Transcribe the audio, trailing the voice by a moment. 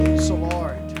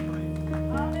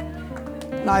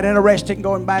Not interested in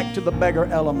going back to the beggar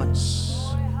elements.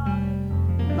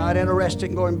 Not interested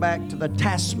in going back to the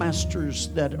taskmasters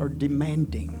that are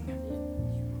demanding.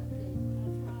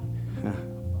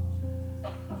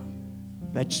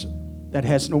 That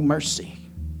has no mercy.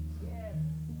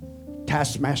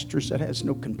 Taskmasters that has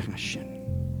no compassion.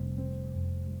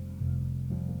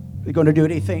 They're going to do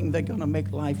anything. They're going to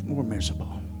make life more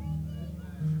miserable.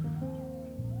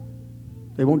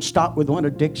 They won't stop with one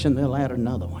addiction. They'll add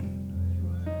another one.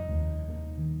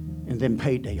 And then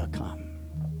payday will come.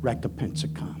 Recompense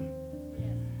will come.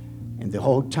 And the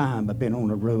whole time I've been on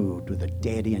a road with a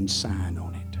dead end sign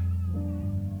on it.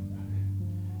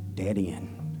 Dead end.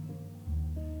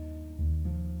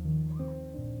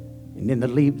 And then to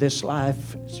leave this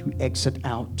life, as you exit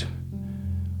out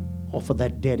off of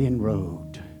that dead end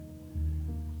road,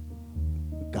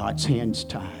 God's hands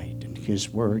tied and His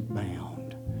word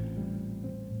bound.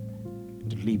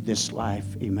 To leave this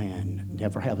life, amen,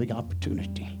 never have the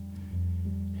opportunity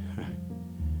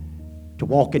to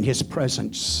walk in His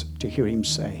presence, to hear Him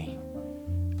say,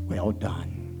 well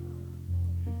done.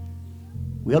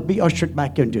 We'll be ushered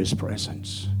back into His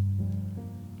presence,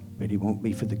 but it won't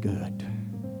be for the good.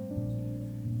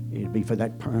 It'll be for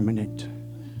that permanent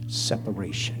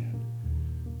separation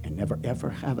and never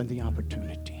ever having the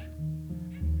opportunity,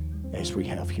 as we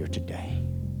have here today,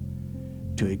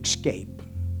 to escape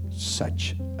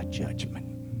such a judgment.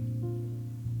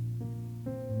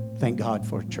 Thank God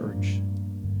for a church.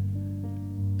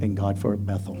 Thank God for a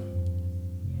Bethel.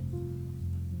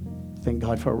 Thank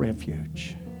God for a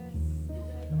refuge.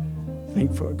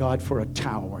 Thank God for a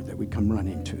tower that we come run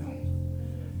into.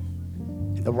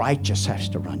 And the righteous has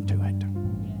to run to it.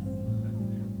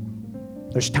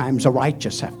 There's times the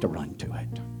righteous have to run to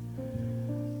it.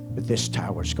 But this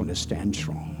tower's going to stand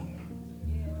strong.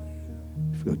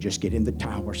 If we'll just get in the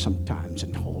tower sometimes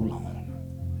and hold on.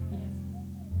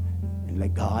 And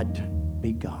let God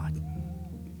be God.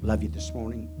 Love you this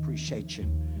morning. Appreciate you.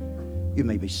 You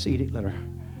may be seated. Let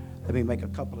me make a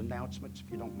couple announcements, if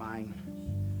you don't mind.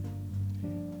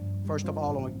 First of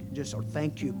all, I want just a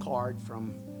thank you card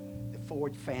from the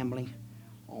Ford family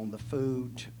on the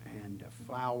food and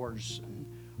flowers and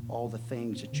all the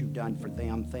things that you've done for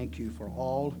them. Thank you for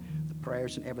all the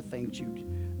prayers and everything that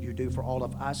you do for all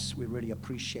of us. We really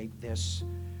appreciate this.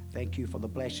 Thank you for the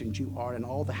blessings you are and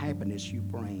all the happiness you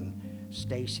bring.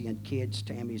 Stacy and kids,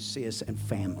 Tammy, sis, and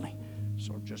family.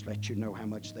 So just let you know how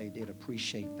much they did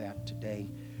appreciate that today.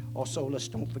 Also, let's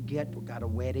don't forget, we've got a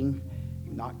wedding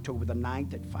on October the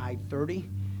 9th at 5:30.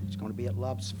 It's going to be at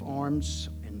Love's Farms,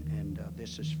 and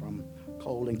this is from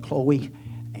Cole and Chloe,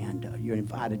 and you're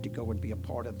invited to go and be a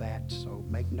part of that. So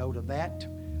make note of that.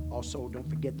 Also, don't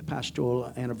forget the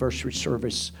pastoral anniversary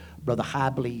service, Brother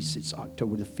Hibley's. It's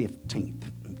October the 15th.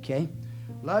 Okay?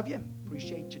 Love you.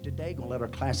 Appreciate you today. Going to let our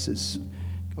classes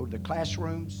go to the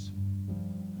classrooms.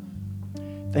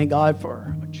 Thank God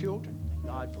for our children. Thank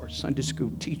God for our Sunday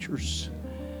school teachers.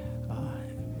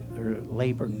 Their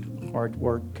labor and hard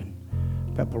work and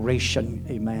preparation,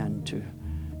 amen, to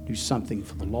do something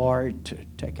for the Lord, to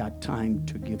take out time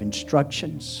to give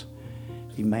instructions,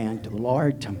 amen, to the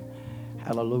Lord.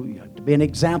 Hallelujah. To be an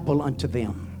example unto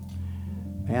them.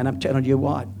 And I'm telling you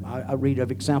what, I read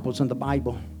of examples in the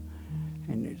Bible,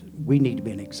 and we need to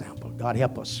be an example. God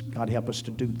help us. God help us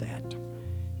to do that.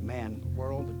 Man, the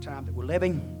world, the time that we're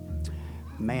living,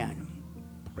 man,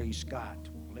 praise God.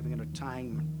 We're living in a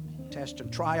time, test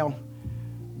and trial,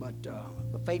 but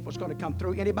the faith was going to come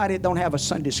through. Anybody that don't have a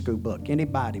Sunday school book?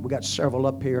 Anybody? We got several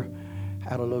up here.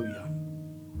 Hallelujah.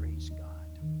 Praise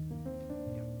God.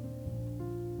 Yep.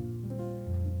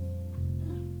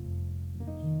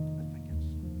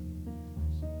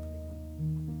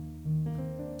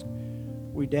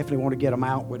 We definitely want to get them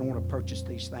out. We don't want to purchase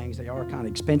these things. They are kind of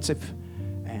expensive,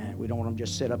 and we don't want them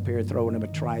just sit up here throwing them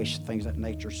in trash, things of that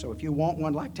nature. So if you want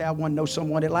one, like to have one, know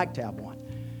someone that like to have one,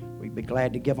 we'd be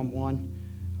glad to give them one.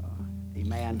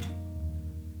 Amen.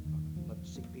 Love to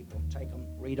see people take them,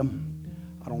 read them.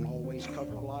 I don't always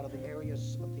cover a lot of the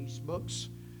areas of these books,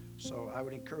 so I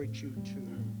would encourage you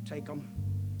to take them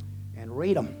and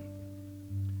read them.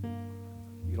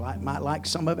 You might like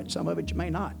some of it you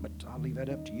may not, but I'll leave that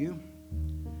up to you.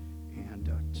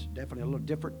 And it's definitely a little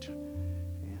different.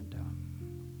 And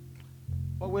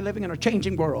well, we're living in a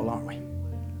changing world, aren't we?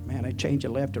 Man, they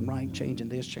changing left and right, changing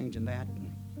this, changing that.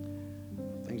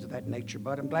 Things of that nature,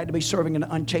 but I'm glad to be serving an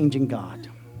unchanging God.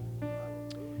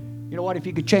 You know what? If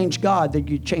you could change God, then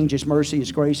you'd change His mercy,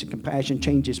 His grace, and compassion,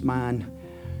 change His mind.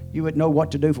 You would know what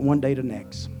to do from one day to the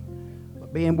next.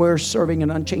 But being we're serving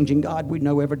an unchanging God, we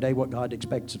know every day what God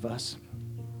expects of us.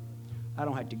 I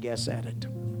don't have to guess at it.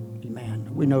 Amen.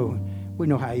 We know We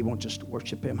know how He wants us to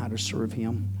worship Him, how to serve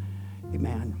Him.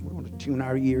 Amen. We want to tune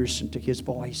our ears into His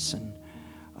voice and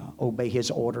obey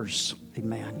His orders.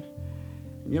 Amen.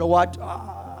 And you know what?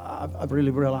 I've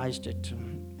really realized it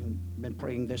and been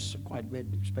praying this quite a bit,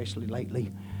 especially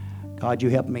lately. God, you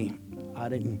help me. I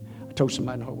told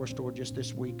somebody in the hardware store just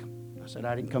this week, I said,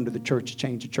 I didn't come to the church to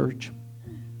change the church.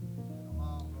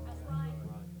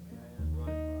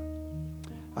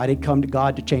 I didn't come to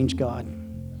God to change God.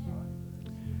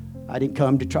 I didn't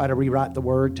come to try to rewrite the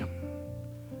Word.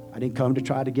 I didn't come to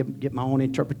try to get my own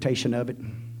interpretation of it.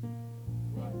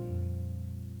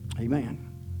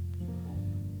 Amen.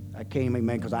 I came,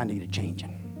 amen, because I needed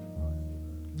changing.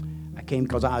 I came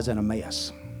because I was in a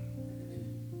mess.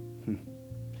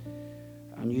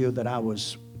 I knew that I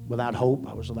was without hope.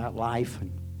 I was without life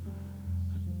and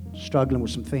struggling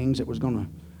with some things that was going to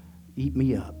eat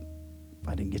me up if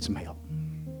I didn't get some help.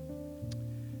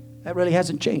 That really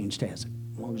hasn't changed, has it?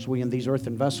 As long as we in these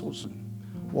earthen vessels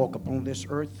and walk upon this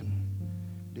earth and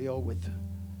deal with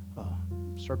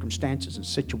circumstances and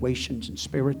situations and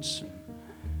spirits,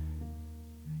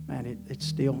 man, it's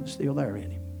still there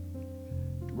in Him.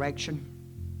 Direction.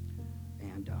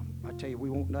 And I tell you,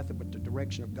 we want nothing but the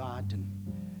direction of God.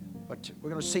 But we're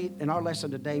going to see in our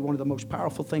lesson today one of the most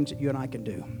powerful things that you and I can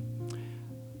do.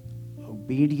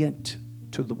 Obedient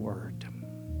to the Word.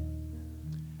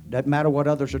 Doesn't matter what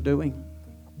others are doing.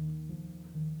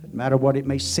 Doesn't matter what it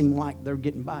may seem like they're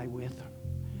getting by with.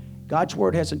 God's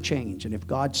Word hasn't changed. And if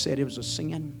God said it was a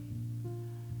sin,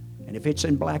 and if it's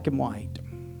in black and white,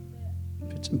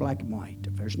 if it's in black and white,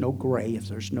 if there's no gray, if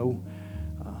there's no...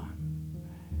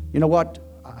 you know what?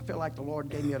 I feel like the Lord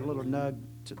gave me a little nug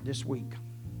this week.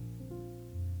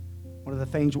 One of the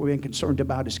things we've been concerned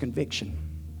about is conviction.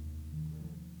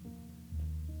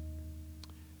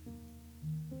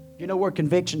 You know where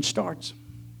conviction starts?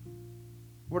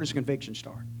 Where does conviction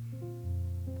start?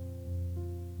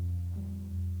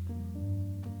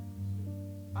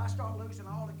 I start losing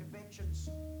all the convictions,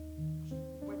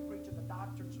 quit preaching the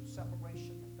doctrines of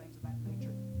separation and things of that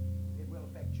nature, it will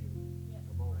affect you. Yes.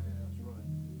 That's right.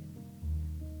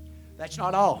 That's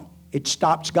not all. It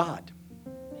stops God.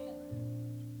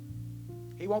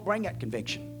 He won't bring that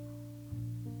conviction.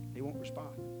 He won't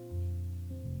respond.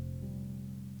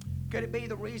 Could it be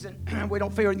the reason we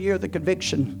don't feel in the year of the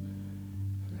conviction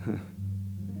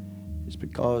is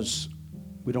because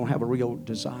we don't have a real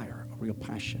desire, a real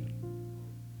passion?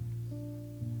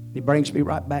 It brings me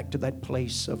right back to that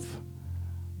place of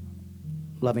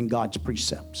loving God's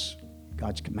precepts,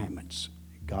 God's commandments,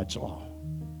 God's law,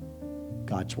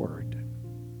 God's Word,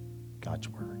 God's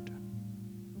Word.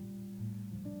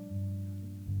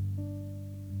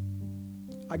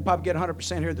 I can probably get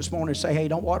 100% here this morning and say, hey,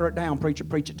 don't water it down, preacher.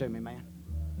 Preach it to me, man.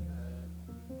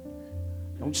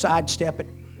 Don't sidestep it.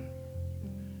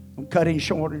 Don't cut any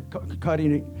short, cut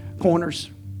any corners.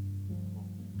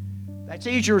 That's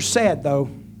easier said, though.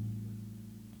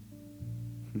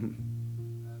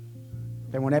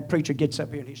 Then when that preacher gets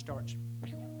up here and he starts.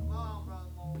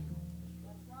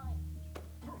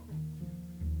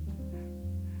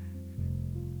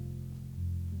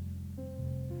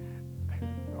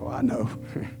 Oh, I know.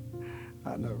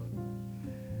 I know.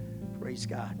 Praise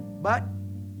God. But,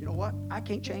 you know what? I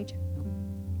can't change it.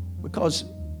 Because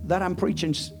that I'm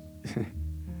preaching's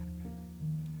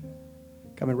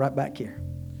coming right back here.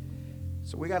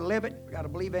 So we got to live it. We got to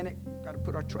believe in it. We got to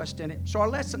put our trust in it. So our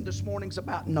lesson this morning is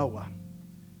about Noah.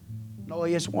 Noah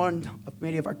is one of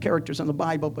many of our characters in the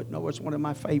Bible, but Noah is one of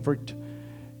my favorite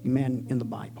men in the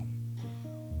Bible.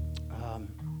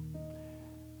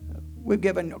 We've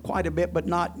given quite a bit, but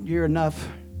not near enough.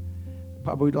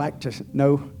 Probably would like to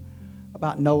know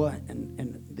about Noah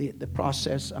and the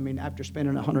process. I mean, after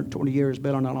spending 120 years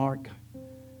building an ark,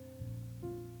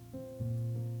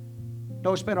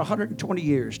 Noah spent 120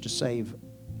 years to save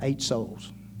 8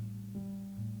 souls.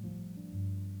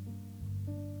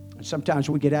 And sometimes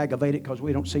we get aggravated because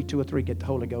we don't see 2 or 3 get the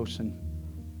Holy Ghost. And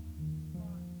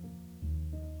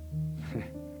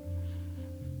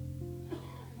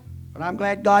but I'm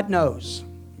glad God knows,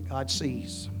 God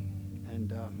sees,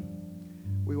 and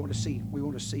we want to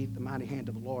see the mighty hand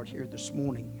of the Lord here this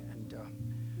morning and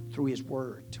through His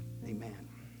Word. Amen.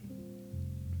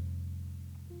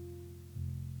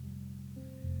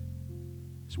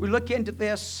 As we look into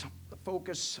this, the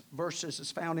focus verses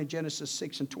is found in Genesis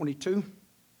 6 and 22.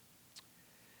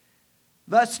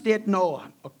 Thus did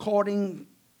Noah according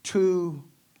to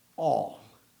all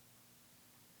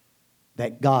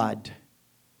that God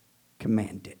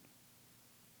commanded.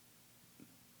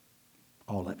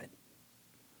 All of it.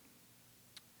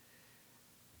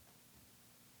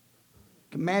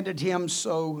 Commanded him,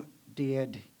 so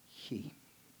did he.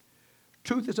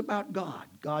 Truth is about God.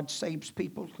 God saves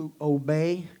people who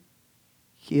obey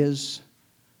His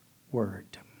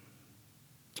word.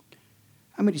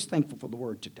 How many is thankful for the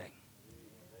word today?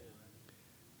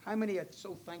 How many are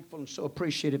so thankful and so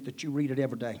appreciative that you read it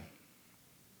every day?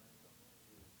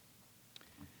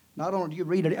 Not only do you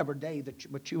read it every day,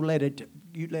 but you let it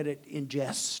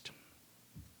ingest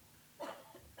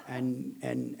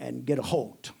and get a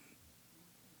hold.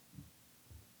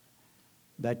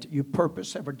 That you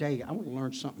purpose every day. I want to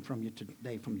learn something from you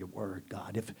today from your word,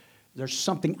 God. If there's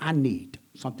something I need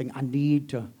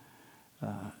to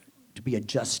be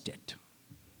adjusted.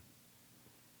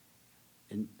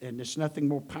 And there's nothing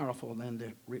more powerful than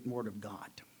the written word of God.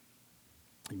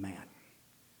 Amen.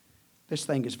 This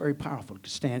thing is very powerful.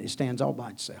 It stands all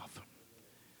by itself.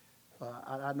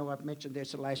 I know I've mentioned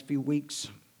this the last few weeks,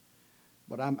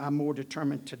 but I'm more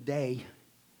determined today,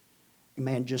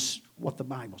 amen, just what the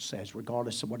Bible says,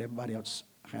 regardless of what everybody else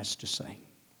has to say.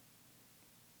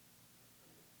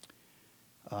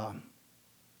 I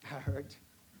heard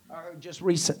just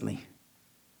recently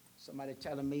somebody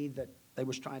telling me that they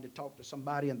was trying to talk to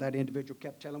somebody, and that individual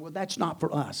kept telling, well, that's not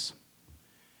for us.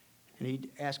 And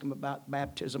he'd ask them about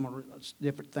baptism or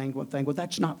different thing, one thing. Well,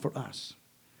 that's not for us.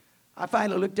 I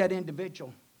finally looked at that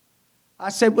individual. I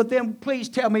said, well, then please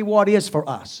tell me what is for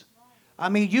us. I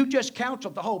mean, you just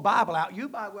counseled the whole Bible out. You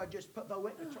might well just throw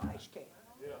it in the trash can.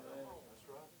 Yeah, that's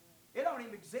right. It don't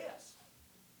even exist.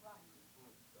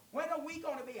 When are we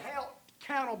going to be held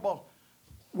accountable?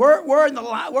 We're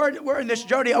in this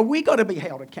journey. Are we going to be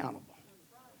held accountable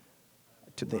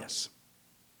to this?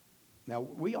 Now,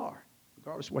 we are,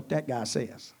 regardless of what that guy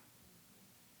says.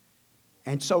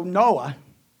 And so Noah,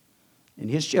 in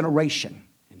his generation,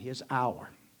 in his hour,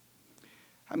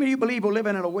 how many of you believe we're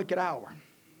living in a wicked hour?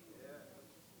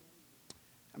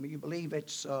 I mean, you believe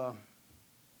it's, I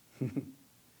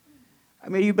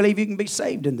mean, you believe you can be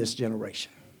saved in this generation?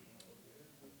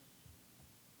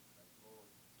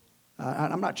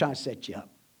 I'm not trying to set you up.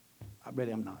 I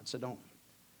really am not, so don't.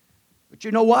 But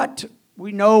you know what?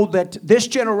 We know that this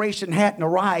generation hadn't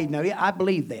arrived. Now, I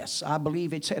believe this. I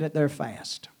believe it's headed there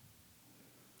fast.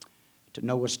 To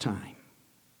Noah's time.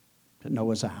 To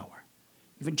Noah's hour.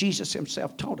 Even Jesus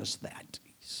himself taught us that.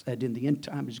 He said in the end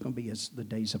time it's going to be as the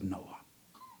days of Noah.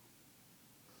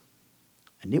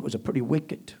 And it was a pretty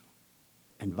wicked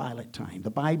and violent time. The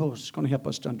Bible is going to help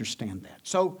us to understand that.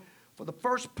 So, for the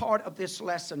first part of this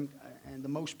lesson, and the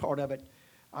most part of it,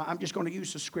 I'm just going to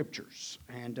use the scriptures.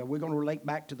 And we're going to relate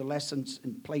back to the lessons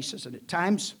and places and at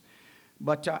times.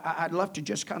 But I'd love to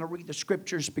just kind of read the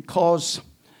scriptures because,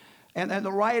 and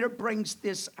the writer brings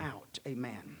this out,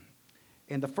 amen.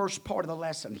 In the first part of the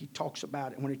lesson, he talks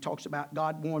about it. When he talks about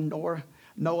God warned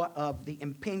Noah of the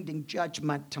impending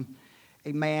judgment,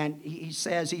 amen, he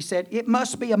said, it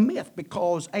must be a myth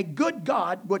because a good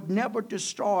God would never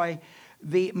destroy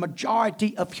the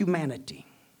majority of humanity.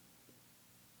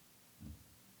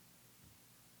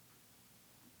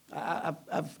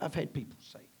 I've had people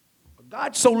say,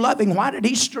 God's so loving, why did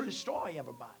he destroy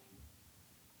everybody?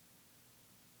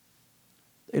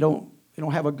 They don't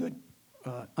have a good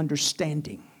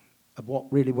understanding of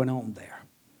what really went on there.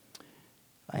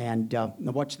 And now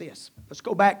watch this. Let's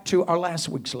go back to our last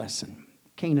week's lesson,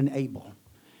 Cain and Abel.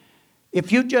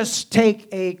 If you just take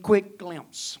a quick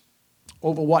glimpse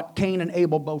over what Cain and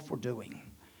Abel both were doing,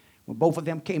 when both of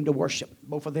them came to worship,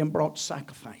 both of them brought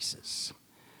sacrifices.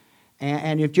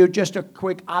 And if you're just a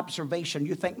quick observation,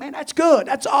 you think, man, that's good,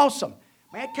 that's awesome.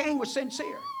 Man, Cain was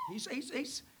sincere.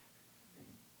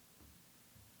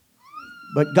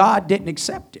 But God didn't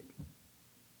accept it.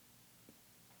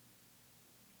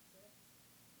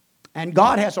 And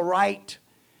God has a right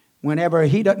whenever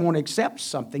he doesn't want to accept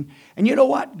something. And you know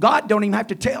what? God don't even have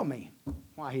to tell me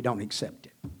why he don't accept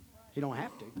it. He don't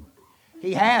have to.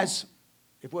 He has,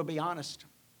 if we'll be honest.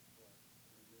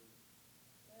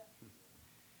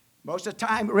 Most of the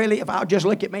time, really, if I'll just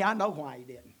look at me, I know why he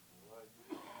didn't.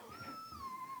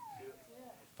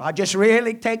 If I just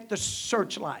really take the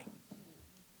searchlight,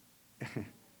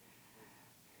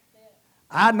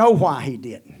 I know why he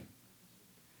didn't.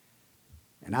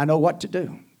 And I know what to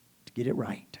do to get it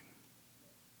right.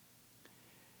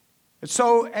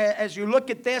 So as you look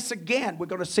at this again, we're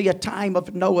going to see a time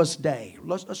of Noah's day.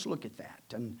 Let's look at that.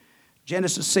 And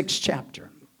Genesis 6 chapter,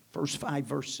 first 5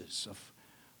 verses of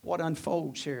what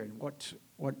unfolds here and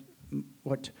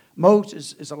what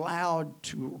Moses is allowed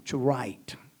to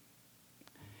write.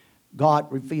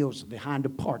 God reveals behind the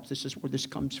parts. This is where this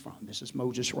comes from. This is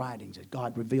Moses' writings.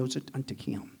 God reveals it unto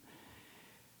him.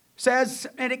 It says,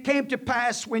 and it came to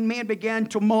pass when men began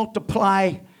to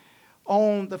multiply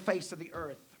on the face of the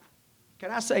earth.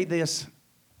 Can I say this?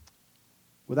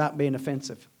 without being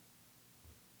offensive.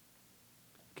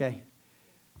 Okay?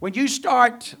 When you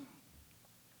start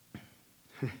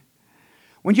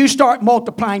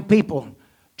multiplying people,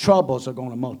 troubles are going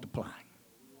to multiply.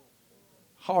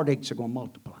 Heartaches are going to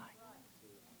multiply.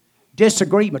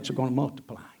 Disagreements are going to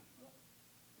multiply.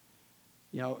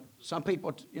 You know, some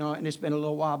people, and it's been a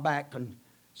little while back, and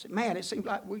said, man, it seems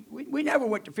like we never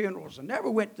went to funerals and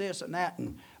never went this and that,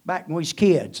 and back when we was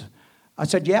kids. I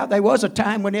said, yeah, there was a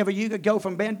time whenever you could go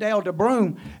from Bendale to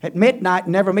Broome at midnight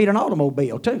and never meet an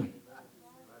automobile, too.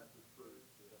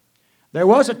 There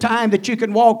was a time that you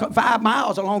could walk 5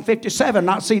 miles along 57 and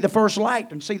not see the first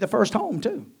light and see the first home,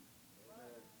 too.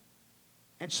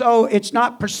 And so it's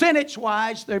not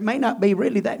percentage-wise. There may not be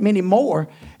really that many more.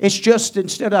 It's just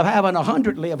instead of having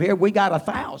 100 live here, we got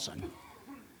 1,000.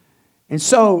 And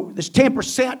so this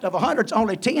 10% of 100 is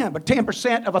only 10, but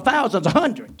 10% of 1,000 is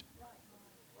 100.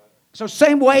 So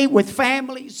same way with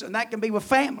families, and that can be with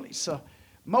families. So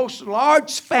most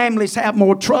large families have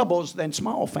more troubles than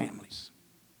small families.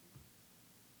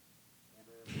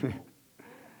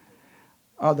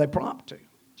 Are they prompt to?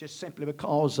 Just simply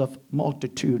because of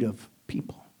multitude of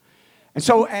people. And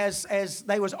so as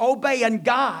they was obeying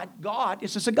God,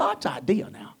 this is a God's idea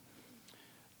now,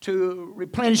 to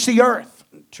replenish the earth,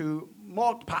 to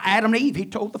multiply. Adam and Eve, he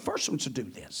told the first ones to do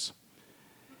this.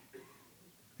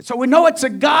 And so we know it's a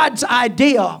God's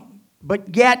idea,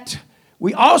 but yet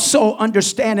we also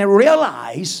understand and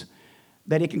realize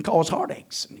that it can cause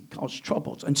heartaches and it can cause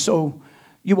troubles. And so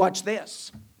you watch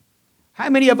this. How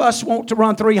many of us want to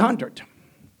run 300?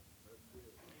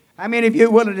 How many of you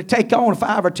are willing to take on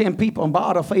 5 or 10 people and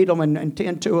bottle feed them and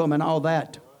tend to them and all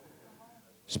that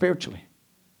spiritually?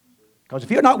 Because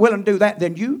if you're not willing to do that,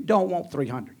 then you don't want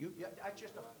 300. That's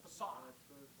just a facade.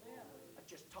 That's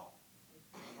just talk.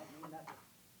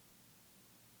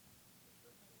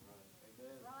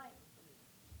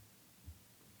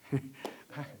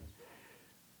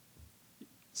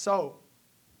 So,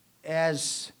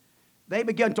 as they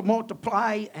began to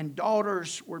multiply and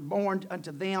daughters were born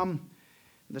unto them,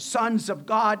 the sons of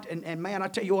God, and man, I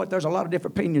tell you what, there's a lot of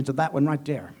different opinions of that one right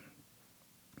there.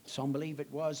 Some believe it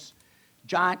was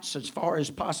giants as far as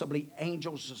possibly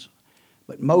angels,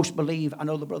 but most believe, I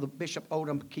know the brother Bishop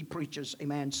Odom, he preaches,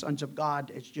 amen, sons of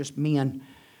God, it's just men.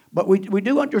 But we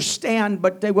do understand,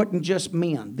 but they weren't just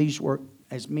men. These were,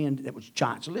 as men, it was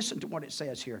giants. So listen to what it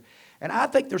says here. And I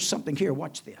think there's something here.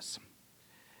 Watch this.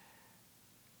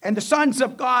 And the sons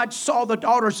of God saw the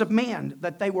daughters of men,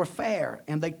 that they were fair,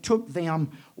 and they took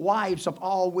them wives of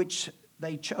all which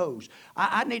they chose.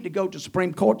 I need to go to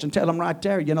Supreme Courts and tell them right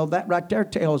there, that right there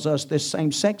tells us this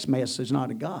same-sex mess is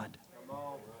not a God.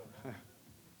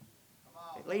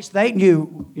 At least they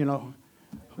knew,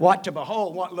 what to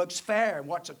behold, what looks fair, and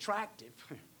what's attractive.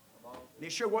 And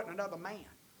it sure wasn't another man.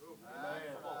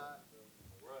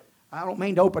 I don't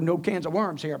mean to open no cans of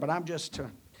worms here, but I'm just...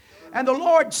 And the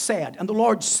Lord said,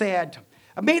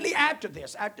 immediately after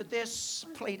this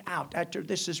played out, after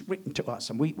this is written to us,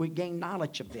 and we gain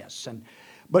knowledge of this.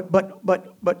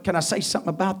 But can I say something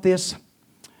about this?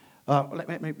 And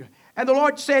the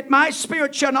Lord said, my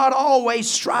spirit shall not always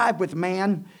strive with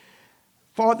man,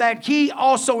 for that he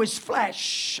also is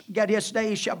flesh, yet his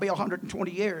days shall be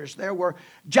 120 years. There were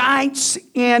giants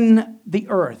in the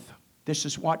earth. This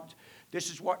is what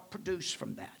produced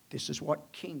from that. This is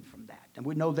what came from that. And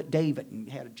we know that David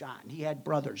had a giant. He had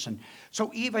brothers. And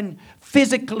so even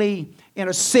physically, in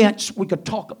a sense, we could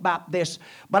talk about this.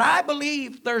 But I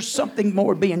believe there's something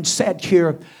more being said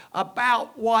here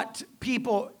about what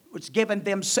people was giving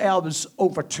themselves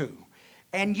over to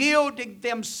and yielding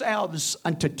themselves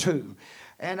unto to.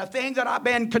 And a thing that I've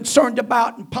been concerned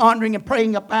about and pondering and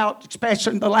praying about,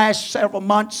 especially in the last several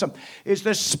months, is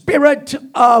the spirit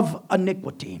of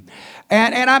iniquity.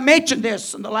 And I mentioned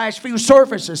this in the last few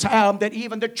services, how that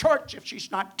even the church, if she's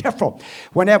not careful,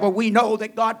 whenever we know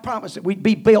that God promised that we'd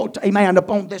be built, amen,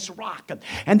 upon this rock,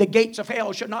 and the gates of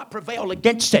hell should not prevail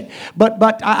against it. But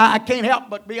I can't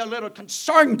help but be a little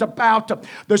concerned about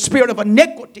the spirit of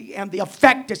iniquity and the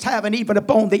effect it's having even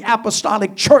upon the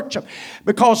apostolic church.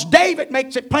 Because David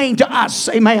makes it plain to us,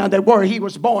 amen, that where he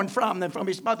was born from and from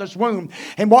his mother's womb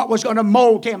and what was going to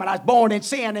mold him. And I was born in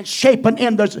sin and shapen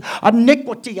in the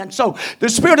iniquity. And so the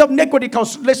spirit of iniquity,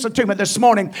 because listen to me this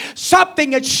morning,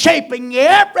 something is shaping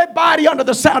everybody under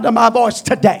the sound of my voice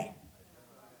today.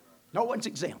 No one's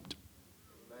exempt.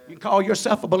 You can call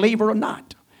yourself a believer or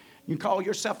not. You can call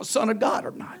yourself a son of God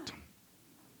or not.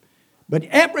 But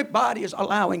everybody is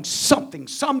allowing something,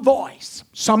 some voice,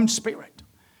 some spirit.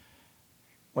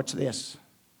 What's this?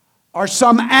 Or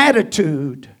some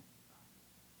attitude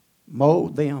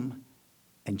mold them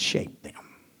and shape them.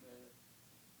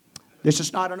 This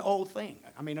is not an old thing.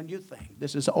 I mean, a new thing.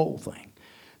 This is an old thing.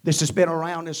 This has been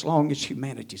around as long as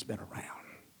humanity's been around.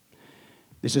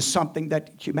 This is something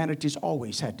that humanity's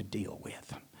always had to deal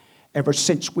with, ever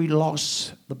since we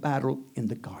lost the battle in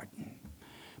the garden.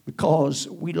 Because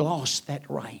we lost that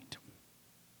right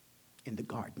in the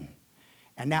garden.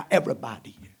 And now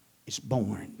everybody is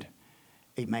born,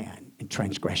 amen, in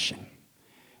transgression.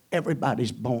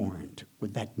 Everybody's born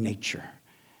with that nature.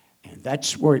 And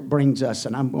that's where it brings us,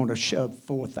 and I'm going to shove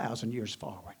 4,000 years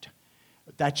forward.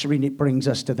 But that's when it brings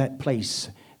us to that place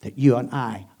that you and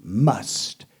I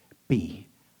must be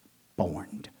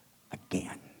born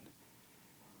again.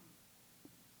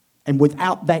 And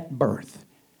without that birth,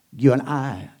 you and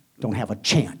I don't have a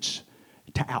chance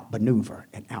to outmaneuver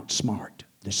and outsmart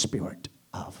the spirit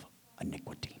of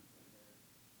iniquity.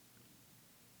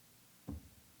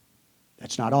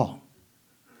 That's not all.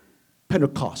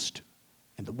 Pentecost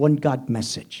and the one God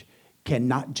message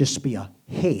cannot just be a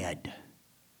head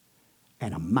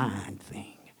and a mind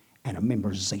thing and a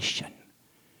memorization.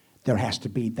 There has to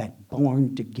be that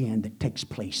born again that takes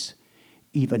place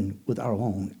even with our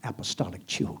own apostolic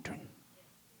children.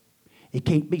 It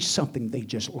can't be something they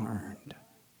just learned.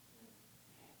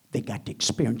 They got to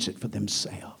experience it for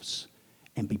themselves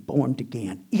and be born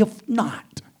again. If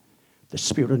not, the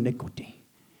spirit of iniquity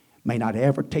may not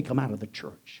ever take them out of the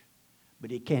church,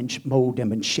 but it can mold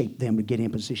them and shape them to get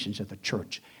in positions at the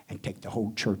church and take the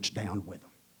whole church down with them.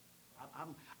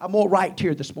 I'm more right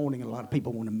here this morning than a lot of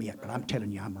people want to admit, but I'm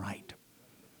telling you I'm right.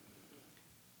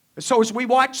 So as we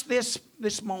watch this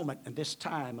moment and this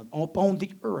time upon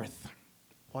the earth,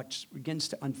 what begins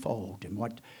to unfold and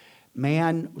what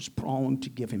man was prone to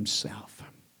give himself.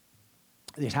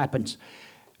 This happens.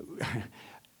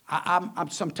 I'm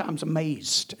sometimes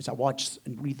amazed as I watch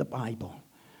and read the Bible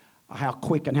how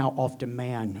quick and how often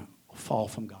man will fall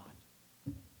from God.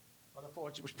 Brother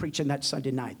Forge was preaching that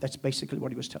Sunday night. That's basically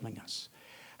what he was telling us.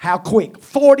 How quick,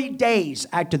 40 days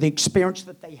after the experience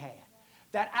that they had,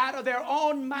 that out of their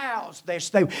own mouths,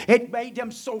 it made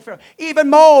them so fearful. Even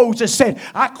Moses said,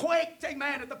 I quaked,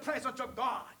 amen, at the presence of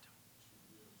God.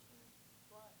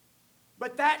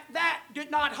 But that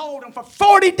did not hold them for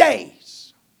 40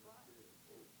 days.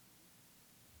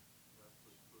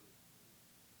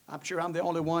 I'm sure I'm the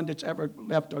only one that's ever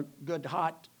left a good,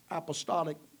 hot,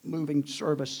 apostolic moving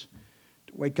service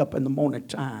to wake up in the morning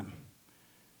time.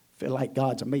 Feel like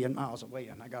God's a million miles away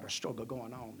and I got a struggle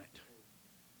going on.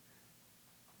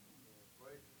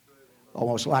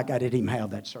 Almost like I didn't even have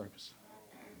that service.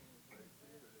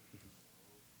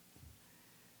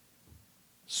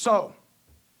 So,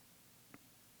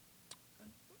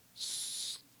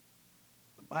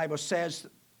 the Bible says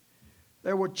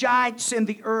there were giants in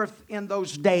the earth in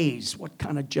those days. What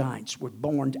kind of giants were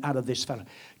born out of this fellow?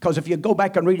 Because if you go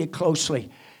back and read it closely,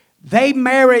 they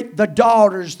married the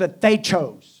daughters that they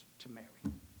chose to marry.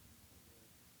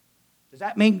 Does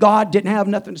that mean God didn't have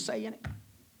nothing to say in it?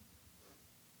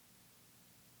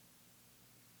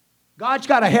 God's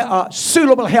got a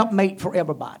suitable helpmate for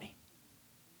everybody.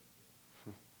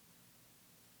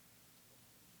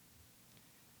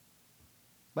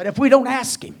 But if we don't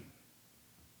ask Him,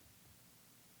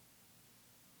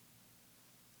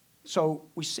 so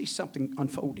we see something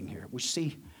unfolding here. We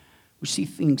see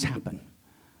things happen.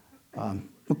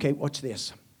 Okay, watch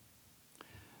this.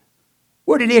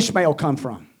 Where did Ishmael come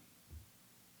from?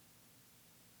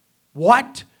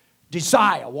 What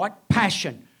desire, what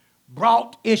passion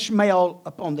brought Ishmael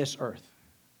upon this earth?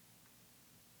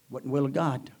 Wasn't the will of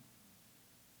God.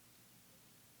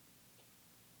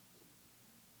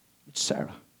 But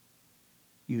Sarah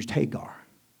used Hagar.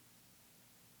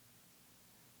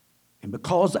 And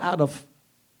because out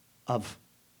of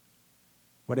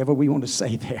whatever we want to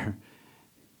say there,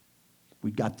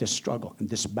 we got this struggle and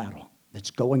this battle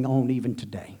that's going on even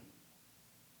today.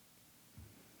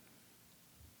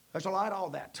 There's a lot of all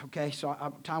that, okay? So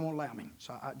time won't allow me.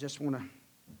 So I just want to,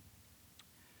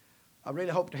 I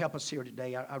really hope to help us here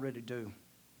today. I really do.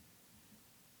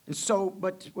 And so,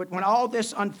 but when all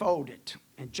this unfolded,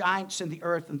 and giants in the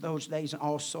earth in those days, and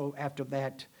also after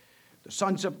that, the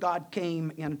sons of God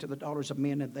came into the daughters of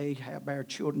men, and they bare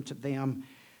children to them.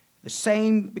 The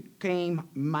same became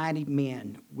mighty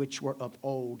men, which were of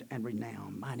old and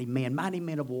renowned. Mighty men. Mighty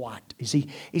men of what? Is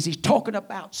he talking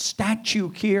about statue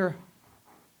here?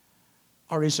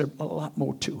 Or is there a lot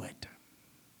more to it?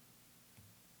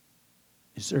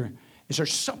 Is there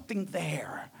something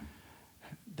there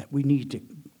that we need to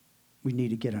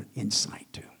get an insight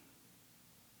to?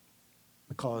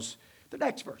 Because the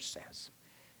next verse says,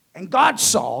 and God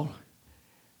saw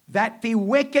that the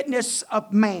wickedness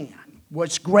of man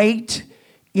was great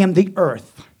in the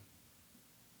earth.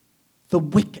 The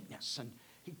wickedness. wickedness. And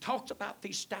he talks about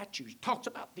these statues, talks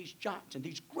about these giants and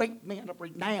these great men of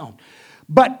renown.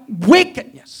 But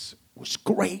wickedness was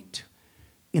great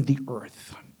in the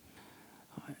earth.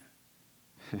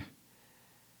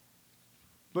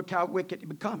 Look how wicked it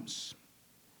becomes.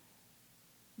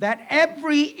 That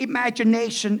every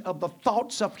imagination of the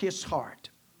thoughts of his heart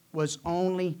was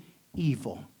only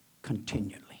evil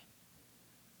continually.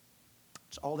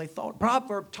 That's all they thought.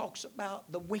 Proverb talks about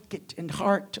the wicked in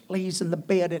heart lays in the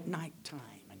bed at nighttime.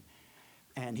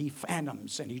 And he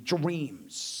phantoms and he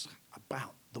dreams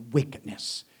about the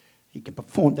wickedness he can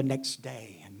perform the next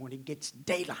day. And when it gets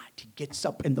daylight, he gets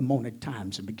up in the morning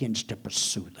times and begins to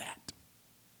pursue that.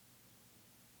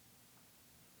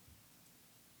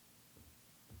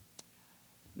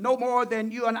 No more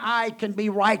than you and I can be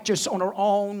righteous on our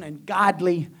own and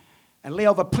godly and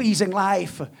live a pleasing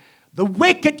life. The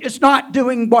wicked is not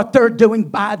doing what they're doing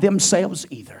by themselves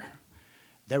either.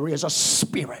 There is a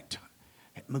spirit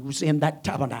that moves in that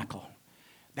tabernacle.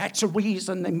 That's the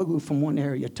reason they move from one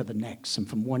area to the next and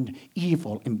from one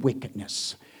evil and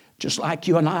wickedness. Just like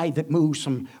you and I that moves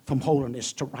from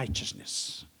holiness to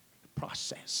righteousness. The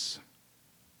process.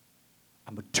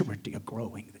 A maturity, a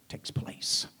growing that takes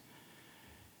place.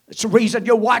 It's the reason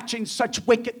you're watching such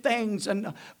wicked things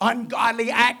and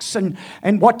ungodly acts and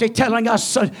what they're telling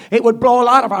us. It would blow a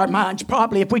lot of our minds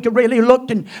probably if we could really look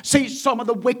and see some of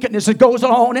the wickedness that goes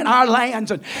on in our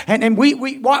lands. And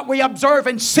what we observe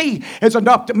and see is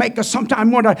enough to make us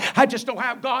sometimes wonder, I just know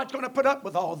how God's going to put up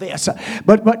with all this.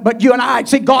 But you and I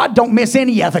see God don't miss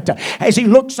any of it as he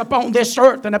looks upon this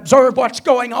earth and observe what's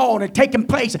going on and taking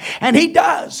place. And he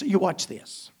does. You watch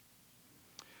this.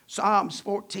 Psalms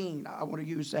 14, I want to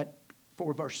use that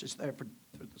 4 verses there for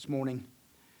this morning.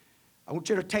 I want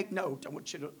you to take note. I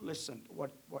want you to listen to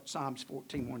what Psalms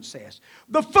 14:1 says.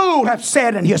 The fool hath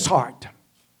said in his heart,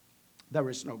 there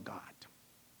is no God.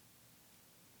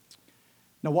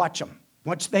 Now watch them.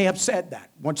 Once they have said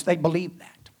that, once they believe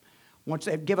that, once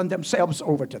they've given themselves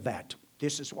over to that,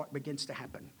 this is what begins to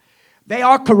happen. They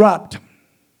are corrupt.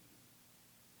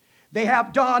 They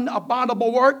have done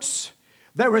abominable works.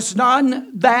 There is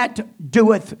none that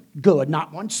doeth good.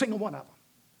 Not one single one of them.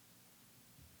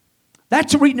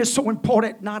 That's the reason it's so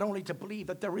important not only to believe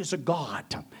that there is a God,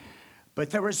 but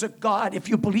there is a God. If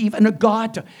you believe in a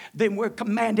God, then we're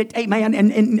commanded, amen,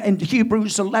 in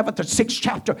Hebrews 11th or 6th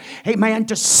chapter, amen,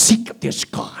 to seek this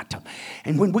God.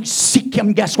 And when we seek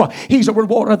him, guess what? He's a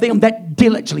rewarder of them that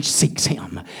diligently seeks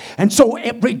him. And so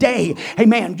every day,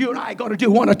 amen, you and I are going to do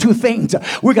one or two things.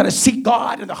 We're going to seek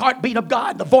God and the heartbeat of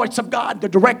God, the voice of God, the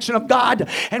direction of God,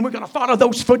 and we're going to follow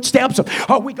those footsteps.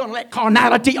 Are we going to let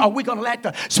carnality? Are we going to let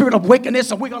the spirit of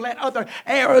wickedness? Are we going to let other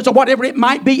errors or whatever it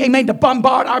might be, amen, to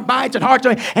bombard our minds and hearts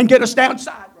and get us down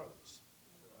side roads?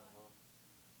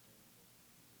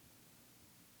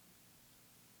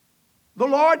 The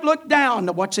Lord looked down.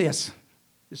 Now watch this.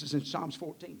 This is in Psalms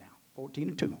 14 now.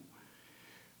 14:2. The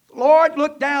Lord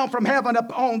looked down from heaven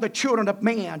upon the children of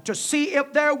man to see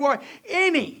if there were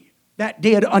any that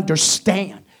did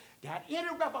understand. That any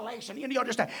revelation, any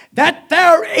understanding. That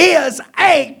there is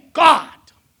a God.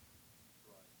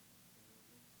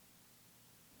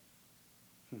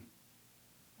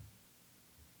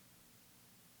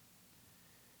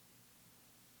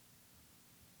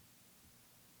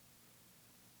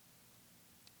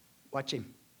 Watch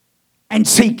him. And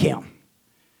seek him.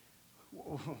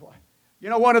 You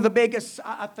know, one of the biggest,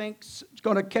 I think, is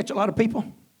going to catch a lot of people?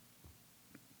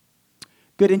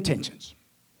 Good intentions.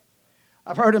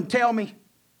 I've heard them tell me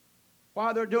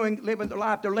while they're living the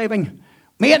life they're living,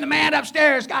 me and the man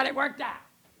upstairs got it worked out.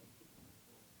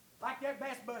 Like they're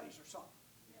best buddies or something.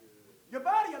 Your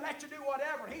buddy will let you do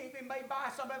whatever. He even may buy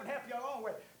something and help you along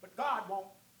with it. But God won't.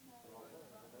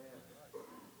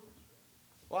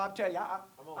 Well, I'll tell you,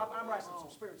 I'm wrestling some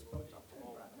spirits. I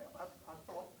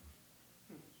thought.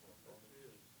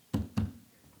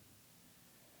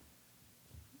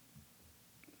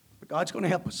 But God's going to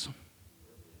help us.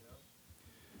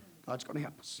 God's going to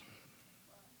help us.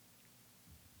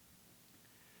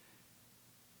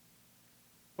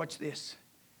 Watch this.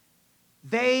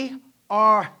 They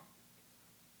are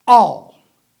all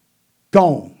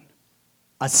gone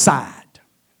aside.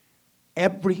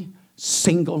 Every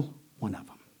single one of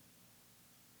them.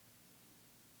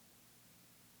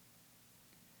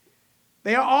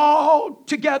 They are all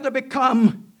together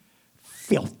become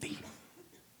filthy.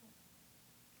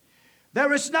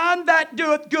 There is none that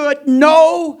doeth good,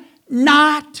 no,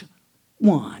 not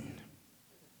one.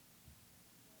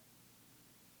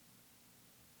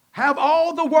 Have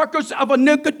all the workers of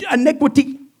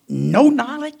iniquity no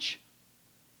knowledge?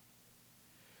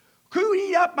 Who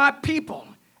eat up my people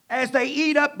as they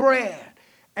eat up bread,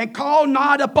 and call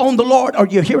not upon the Lord. Are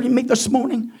you hearing me this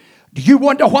morning? Do you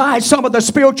wonder why some of the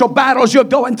spiritual battles you're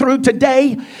going through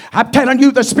today? I'm telling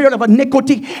you, the spirit of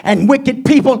iniquity and wicked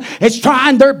people is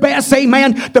trying their best,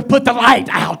 amen, to put the light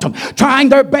out. Trying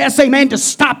their best, amen, to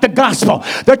stop the gospel.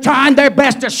 They're trying their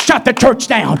best to shut the church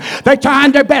down. They're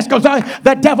trying their best because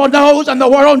the devil knows and the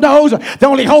world knows. The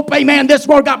only hope, amen, this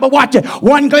world got, but watch it.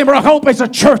 One glimmer of hope is a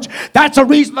church. That's the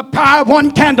reason the power of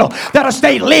one candle that'll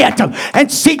stay lit and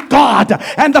seek God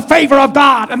and the favor of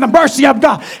God and the mercy of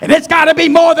God. And it's got to be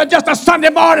more than just a Sunday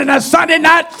morning, a Sunday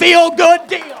night feel-good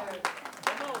deal.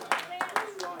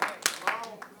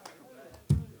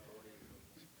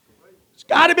 It's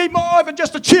got to be more than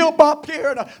just a chill bump here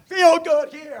and a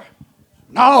feel-good here.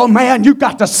 No, man, you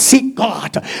got to seek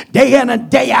God day in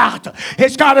and day out.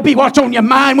 It's got to be what's on your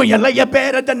mind when you lay your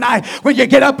bed at the night, when you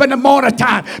get up in the morning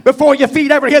time, before your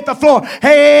feet ever hit the floor.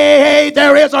 Hey,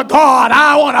 there is a God.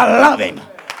 I want to love him.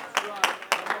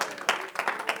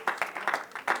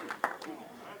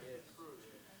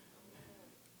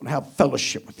 Have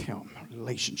fellowship with him,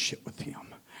 relationship with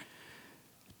him.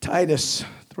 Titus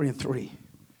 3:3.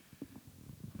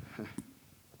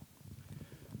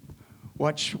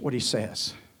 Watch what he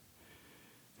says.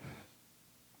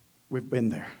 We've been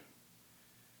there.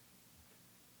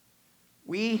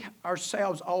 We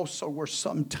ourselves also were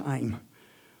sometime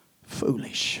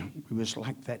foolish. We was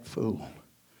like that fool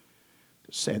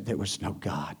that said there was no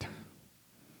God.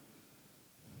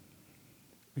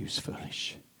 We was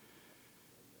foolish.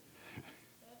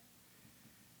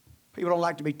 People don't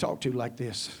like to be talked to like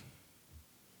this.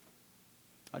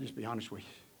 I'll just be honest with you.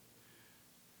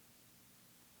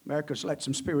 America's let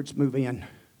some spirits move in.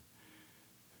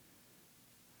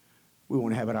 We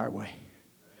want to have it our way.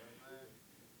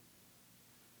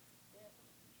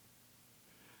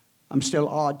 I'm still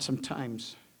awed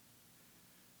sometimes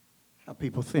how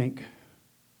people think.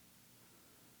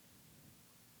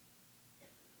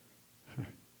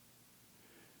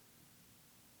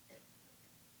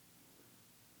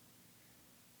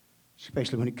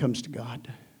 Especially when it comes to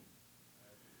God.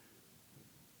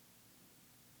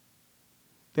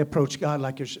 They approach God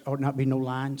like there ought not be no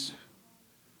lines.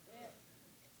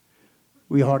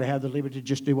 We ought to have the liberty to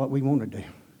just do what we want to do.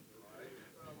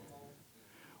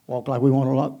 Walk like we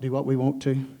want to, do what we want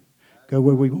to, go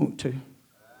where we want to.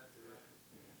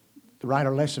 The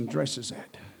writer lesson addresses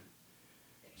that.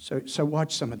 So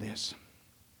watch some of this.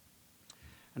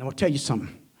 And I will tell you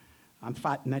something. I'm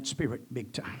fighting that spirit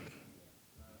big time.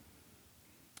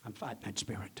 I'm fighting that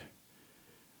spirit.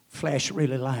 Flesh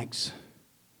really likes.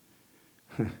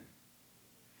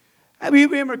 I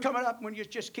remember coming up when you're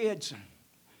just kids,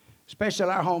 especially at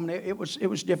our home. It was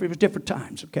different. It was different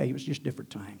times. Okay, it was just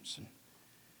different times,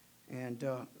 and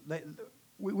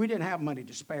we didn't have money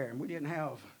to spare, and we didn't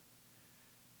have.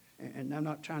 And I'm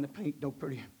not trying to paint no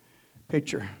pretty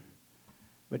picture,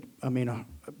 but I mean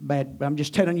bad. But I'm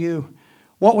just telling you,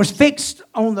 what was fixed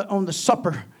on the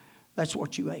supper, that's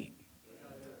what you ate.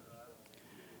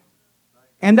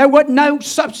 And there wasn't no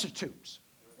substitutes.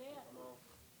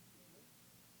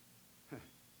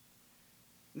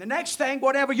 And the next thing,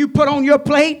 whatever you put on your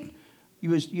plate,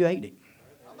 you ate it.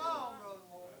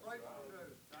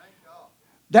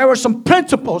 There were some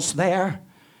principles there.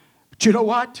 But you know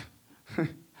what?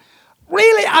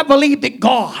 Really, I believe that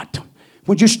God,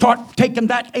 when you start taking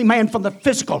that, amen, from the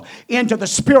physical into the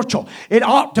spiritual, it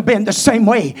ought to be in the same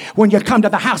way when you come to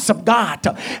the house of God.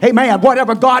 Amen.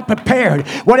 Whatever God prepared,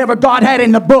 whatever God had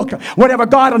in the book, whatever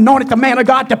God anointed the man of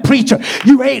God to preach,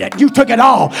 you ate it. You took it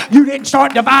all. You didn't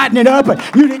start dividing it up.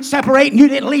 You didn't separate, and you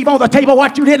didn't leave on the table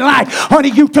what you didn't like.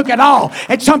 Honey, you took it all.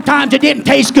 And sometimes it didn't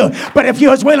taste good. But if you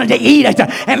was willing to eat it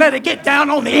and let it get down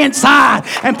on the inside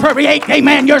and permeate,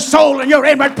 amen, your soul and your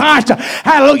inward parts,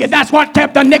 hallelujah, that's what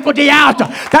kept iniquity out.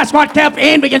 That's what kept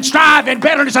envy and strife and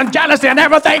bitterness and jealousy and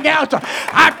everything else.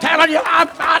 I'm telling you, I'm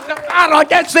fighting the battle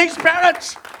against these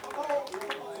spirits.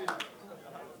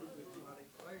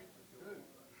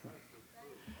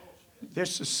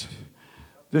 This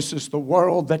is the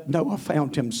world that Noah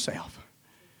found himself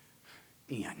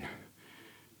in.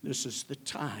 This is the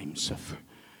times of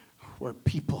where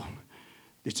people,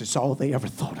 this is all they ever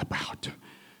thought about. It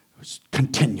was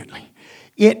continually.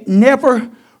 It never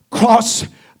crossed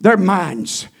their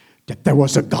minds that there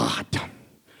was a God.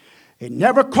 It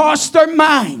never crossed their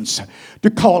minds to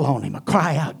call on him or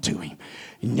cry out to him.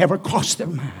 It never crossed their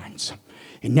minds.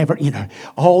 It never entered.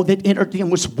 All that entered them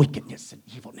was wickedness and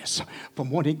evilness. From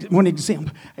one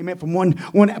example, amen, from one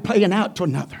playing out to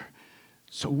another.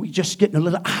 So we just getting a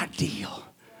little idea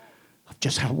of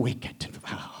just how wicked and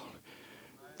foul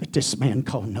that this man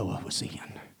called Noah was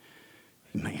in.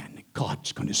 Amen.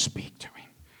 God's going to speak to him.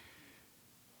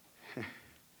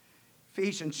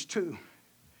 Ephesians 2,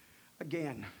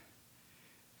 again.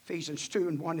 Ephesians 2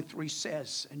 and 1 and 3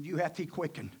 says, and you hath he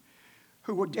quickened,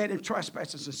 who were dead in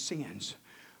trespasses and sins,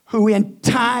 who in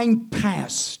time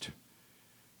past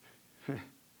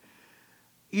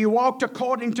you walked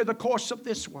according to the course of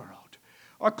this world,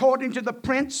 according to the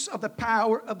prince of the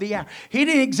power of the air. He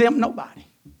didn't exempt nobody.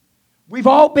 We've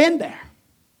all been there.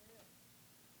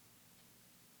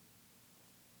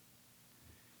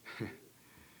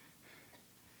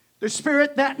 The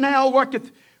spirit that now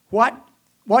worketh. What?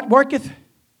 What worketh?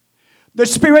 The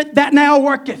spirit that now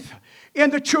worketh in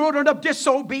the children of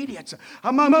disobedience,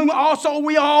 among whom also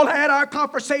we all had our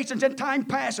conversations in time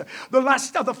past, the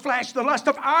lust of the flesh, the lust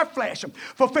of our flesh,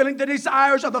 fulfilling the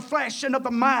desires of the flesh and of the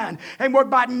mind, and were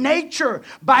by nature,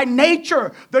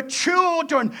 the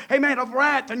children, amen, of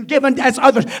wrath, and given as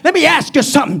others. Let me ask you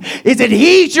something. Is it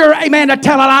easier, amen, to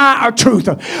tell a lie or truth?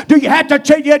 Do you have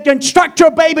to instruct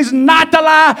your babies not to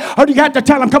lie, or do you have to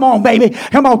tell them, come on, baby,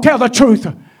 come on, tell the truth?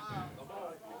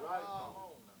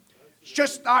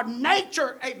 Just our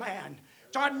nature, amen.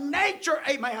 It's our nature,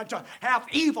 amen, to have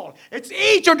evil. It's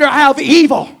easier to have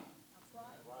evil.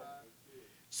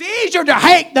 It's easier to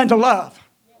hate than to love.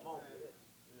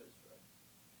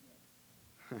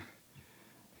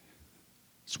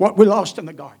 It's what we lost in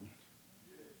the garden.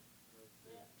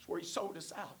 It's where he sold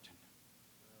us out.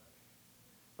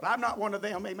 But I'm not one of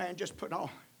them, amen, just putting on.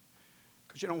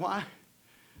 Because you know why?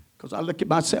 Because I look at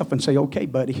myself and say, okay,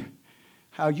 buddy,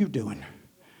 how you doing?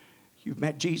 You've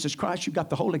met Jesus Christ. You've got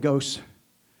the Holy Ghost.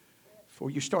 Before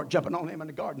you start jumping on him in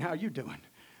the garden, how are you doing?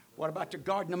 What about the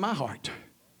garden of my heart?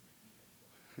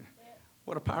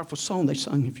 What a powerful song they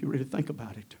sung if you really think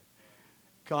about it.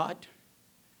 God,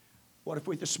 what if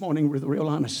we this morning, with real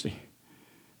honesty,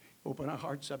 open our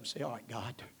hearts up and say, all right,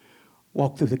 God,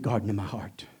 walk through the garden of my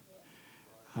heart.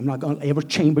 I'm not going to every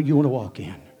chamber you want to walk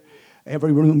in.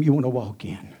 Every room you want to walk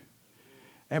in.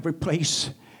 Every place,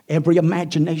 every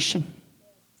imagination.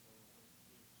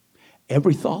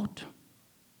 Every thought.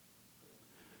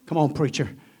 Come on,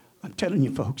 preacher. I'm telling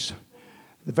you, folks,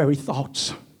 the very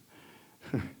thoughts.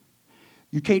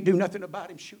 You can't do nothing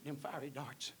about him shooting them fiery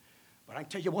darts. But I can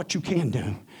tell you what you can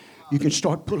do. You can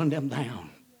start pulling them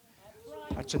down.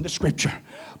 That's in the scripture.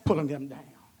 Pulling them down.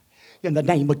 In the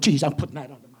name of Jesus, I'm putting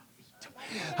that under my feet.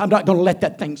 I'm not going to let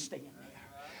that thing stay in there.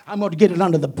 I'm going to get it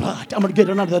under the blood. I'm going to get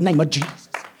it under the name of Jesus.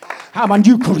 I'm a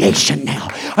new creation now.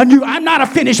 I'm not a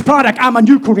finished product. I'm a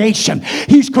new creation.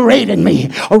 He's created me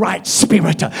a right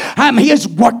spirit. I'm his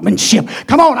workmanship.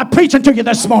 Come on, I'm preaching to you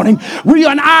this morning. We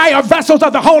and I are vessels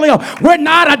of the Holy Ghost. We're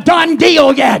not a done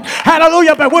deal yet.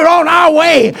 Hallelujah, but we're on our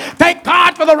way. Thank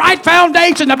God for the right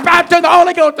foundation, the baptism of the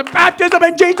Holy Ghost, the baptism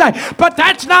in Jesus' name. But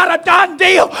that's not a done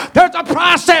deal. There's a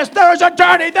process. There's a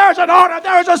journey. There's an order.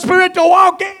 There's a spirit to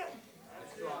walk in.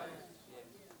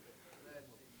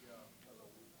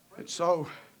 And so,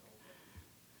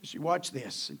 as you watch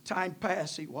this, in time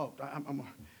past he walked.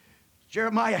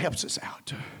 Jeremiah helps us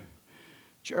out.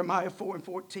 Jeremiah 4 and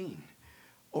 14.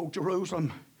 O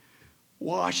Jerusalem,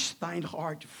 wash thine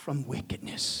heart from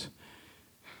wickedness.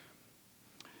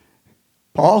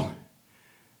 Paul,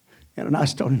 and I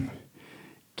told him,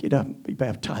 get up, be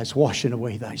baptized, washing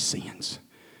away thy sins.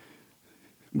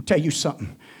 I'm going to tell you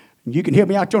something. You can hear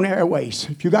me out on the airways.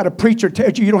 If you got a preacher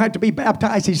tells you don't have to be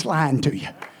baptized, he's lying to you.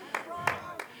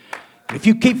 If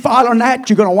you keep following that,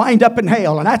 you're going to wind up in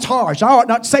hell. And that's harsh. I ought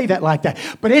not say that like that.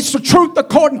 But it's the truth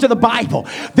according to the Bible.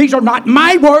 These are not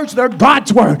my words. They're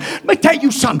God's word. Let me tell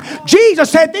you something. Jesus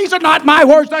said, these are not my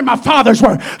words. They're my Father's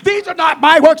word. These are not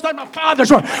my works. They're my Father's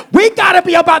word. We got to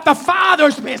be about the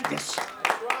Father's business.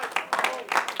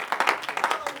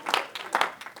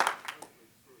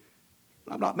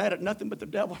 I'm not mad at nothing but the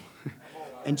devil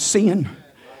and sin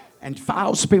and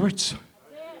foul spirits,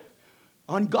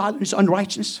 ungodliness,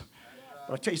 unrighteousness.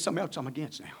 But I'll tell you something else I'm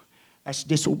against now. That's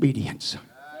disobedience.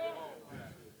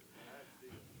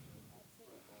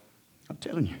 I'm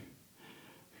telling you.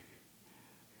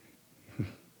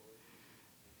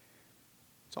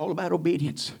 It's all about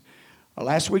obedience.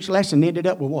 Last week's lesson ended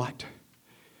up with what?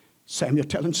 Samuel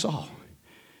telling Saul,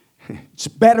 it's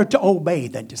better to obey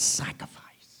than to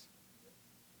sacrifice.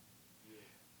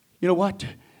 You know what?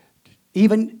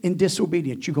 Even in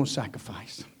disobedience, you're going to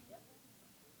sacrifice.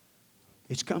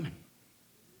 It's coming.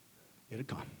 It'll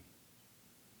come.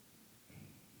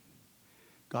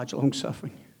 God's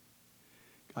long-suffering.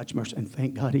 God's mercy. And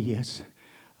thank God he is.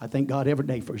 I thank God every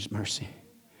day for his mercy.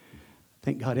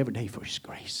 Thank God every day for his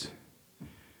grace.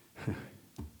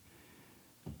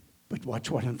 But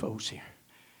watch what unfolds here.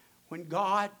 When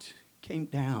God came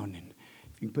down, and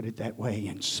if you can put it that way,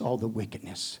 and saw the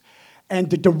wickedness and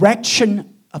the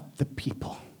direction of the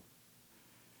people,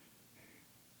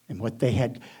 and what they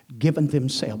had given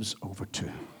themselves over to.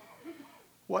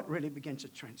 What really begins to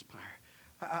transpire?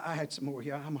 I had some more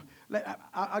here.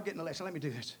 I'll get in the lesson. Let me do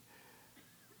this.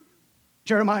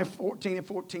 Jeremiah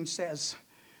 14:14 says,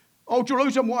 O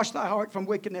Jerusalem, wash thy heart from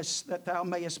wickedness, that thou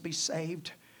mayest be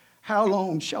saved. How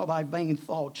long shall thy vain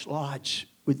thoughts lodge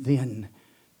within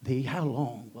thee? How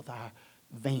long will thy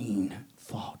vain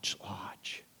thoughts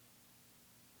lodge?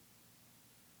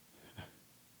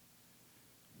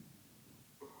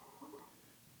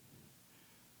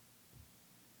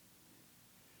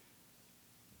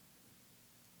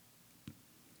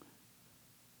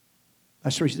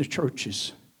 That's the reason the church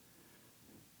is,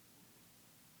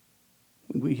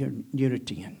 when we are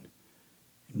unity and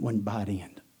in one body,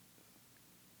 and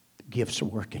the gifts are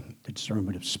working, the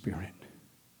discernment of spirit.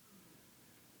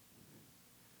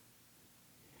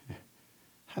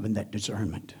 Having that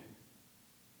discernment.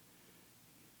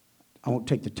 I won't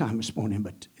take the time this morning,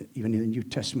 but even in the New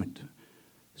Testament,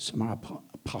 some of our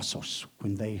apostles,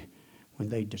 when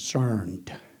they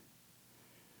discerned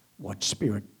what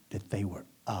spirit that they were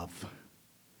of,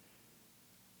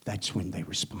 that's when they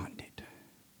responded.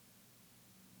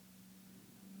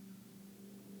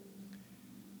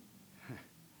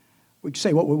 We can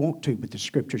say what we want to, but the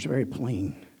scripture's very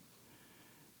plain.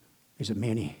 There's a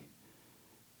many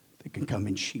that can come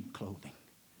in sheep clothing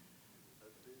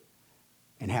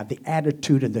and have the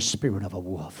attitude and the spirit of a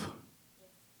wolf.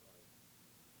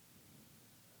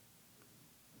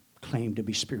 Claim to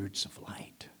be spirits of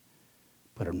light,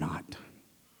 but are not.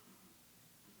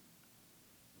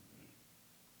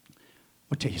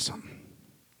 I'll tell you something.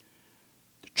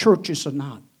 The churches are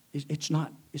not, it's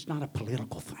not a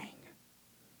political thing.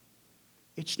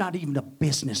 It's not even a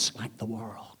business like the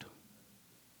world.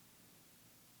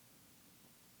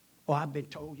 Oh, I've been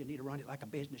told you need to run it like a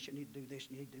business. You need to do this,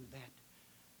 you need to do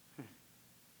that.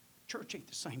 Church ain't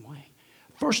the same way.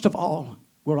 First of all,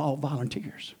 we're all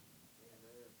volunteers.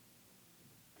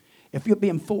 If you're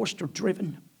being forced or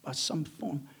driven by some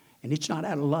form, and it's not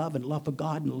out of love and love for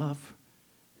God and love,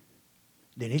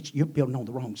 then you're building on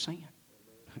the wrong sand.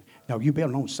 No, you're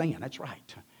building on sand, that's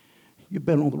right. You're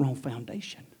building on the wrong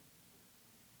foundation.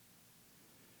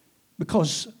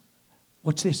 Because,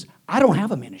 what's this? I don't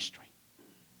have a ministry.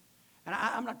 And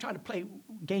I'm not trying to play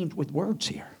games with words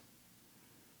here.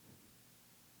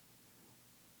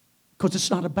 Because it's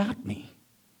not about me.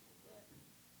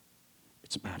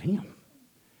 It's about Him.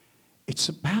 It's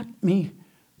about me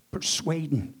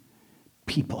persuading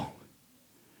people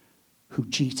who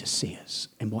Jesus is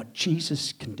and what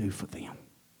Jesus can do for them.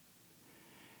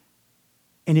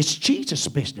 And it's Jesus'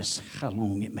 business how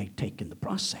long it may take in the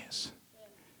process.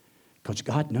 Because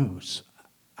God knows,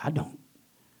 I don't.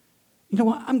 You know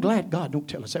what? I'm glad God don't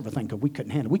tell us everything because we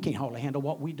couldn't handle it. We can't hardly handle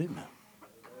what we do know.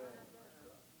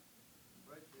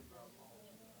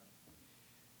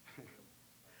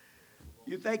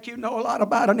 You think you know a lot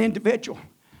about an individual,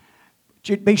 but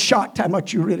you'd be shocked how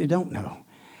much you really don't know.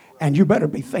 And you better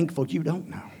be thankful you don't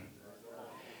know.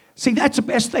 See, that's the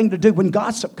best thing to do when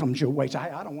gossip comes your way. Say,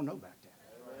 hey, I don't want to know about that.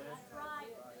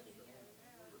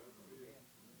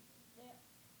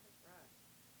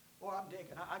 Well, I'm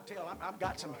digging. I tell I've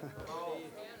got some.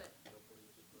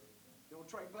 You want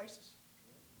to trade places?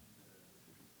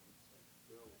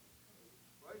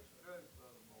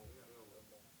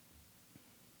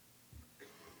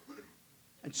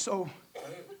 And so,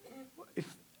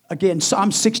 again,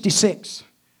 Psalm 66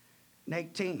 and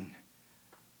 18.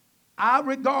 I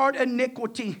regard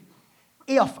iniquity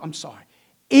if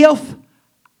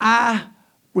I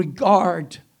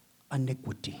regard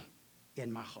iniquity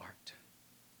in my heart.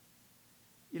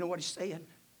 You know what he's saying?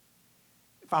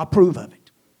 If I approve of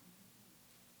it,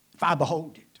 if I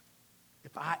behold it,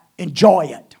 if I enjoy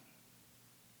it.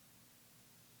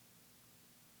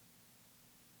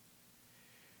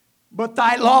 But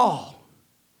thy law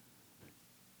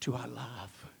do I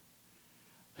love.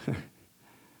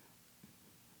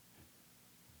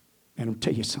 And I'll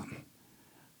tell you something.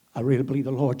 I really believe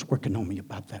the Lord's working on me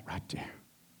about that right there.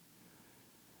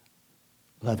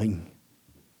 Loving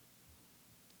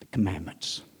the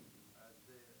commandments.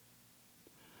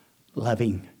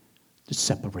 Loving the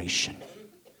separation.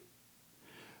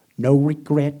 No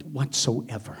regret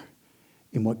whatsoever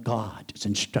in what God has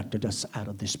instructed us out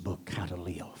of this book, how to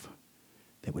live,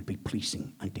 that would be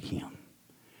pleasing unto Him.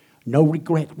 No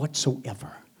regret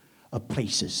whatsoever of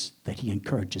places that He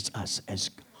encourages us as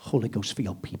Holy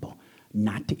Ghost-filled people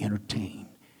not to entertain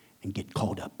and get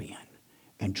caught up in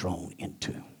and drawn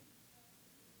into.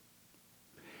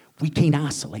 We can't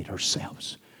isolate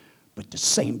ourselves, but at the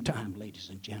same time, ladies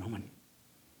and gentlemen,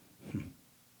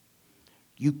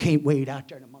 you can't wade out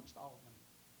there amongst all of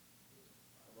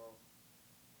them.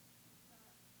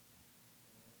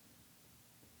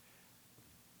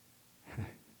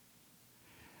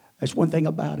 That's one thing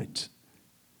about it.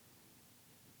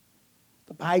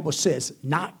 The Bible says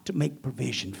not to make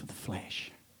provision for the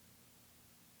flesh.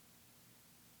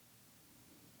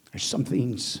 There's some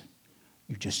things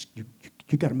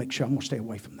you got to make sure I'm going to stay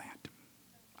away from that.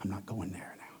 I'm not going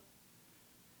there now.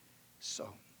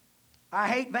 So, I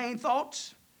hate vain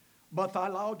thoughts, but thy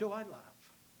law do I love.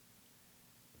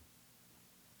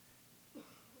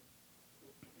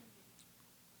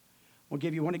 I'll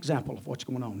give you one example of what's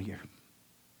going on here.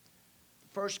 The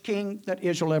first king that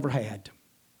Israel ever had.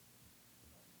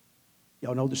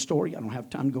 Y'all know the story. I don't have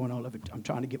time to go into all of it. I'm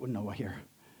trying to get with Noah here.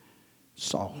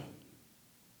 Saul.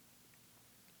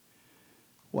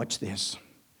 Watch this.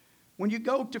 When you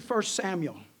go to 1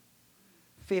 Samuel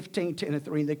 15, 10 and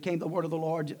 3, there came the word of the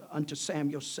Lord unto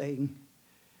Samuel, saying,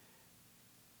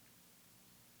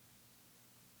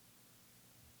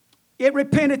 It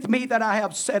repenteth me that I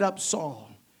have set up Saul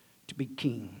to be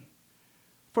king,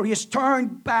 for he has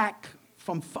turned back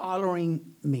from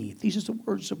following me. These are the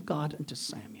words of God unto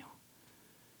Samuel.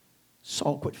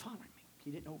 Saul quit following me.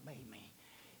 He didn't obey me.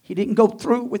 He didn't go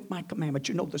through with my commandments.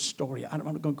 You know the story. I'm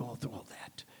not going to go through all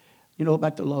that. You know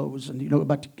about the loaves, and you know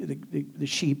about the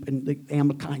sheep and the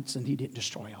Amalekites, and he didn't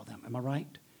destroy all them. Am I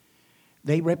right?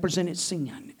 They represented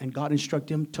sin, and God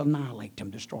instructed him to annihilate them,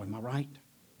 destroy them. Am I right?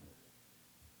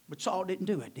 But Saul didn't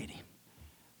do it, did he?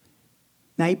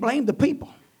 Now, he blamed the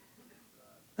people.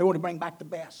 They want to bring back the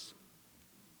best.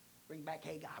 Bring back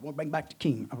Haggai. I want to bring back the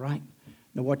king, all right?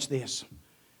 Now, watch this.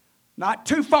 Not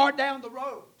too far down the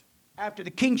road, after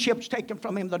the kingship's taken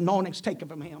from him, the anointing's taken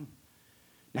from him.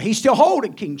 Now, he's still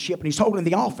holding kingship, and he's holding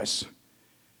the office.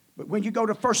 But when you go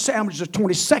to 1 Samuel, the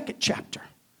 22nd chapter,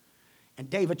 and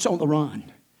David's on the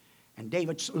run, and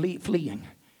David's fleeing,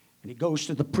 and he goes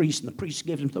to the priest, and the priest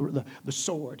gives him the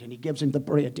sword, and he gives him the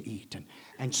bread to eat.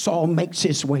 And Saul makes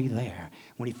his way there.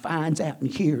 When he finds out and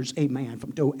hears, amen,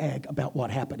 from Doeg about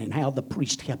what happened and how the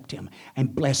priest helped him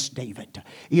and blessed David.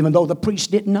 Even though the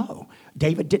priest didn't know.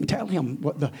 David didn't tell him.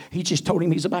 He just told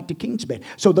him he's about the king's bed.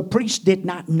 So the priest did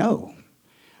not know.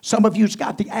 Some of you's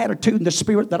got the attitude and the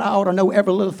spirit that I ought to know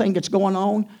every little thing that's going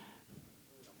on.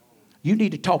 You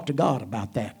need to talk to God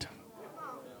about that.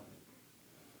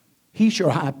 He's your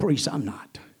high priest. I'm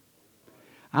not.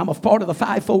 I'm a part of the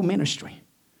fivefold ministry.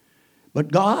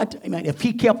 But God, amen, if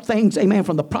he kept things, amen,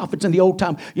 from the prophets in the old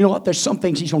time, you know what? There's some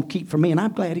things he's going to keep from me, and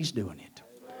I'm glad he's doing it.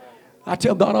 I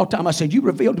tell God all the time, I said, you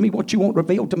reveal to me what you want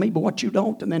revealed to me, but what you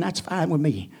don't, and then that's fine with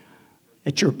me.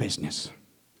 It's your business.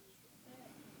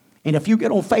 And if you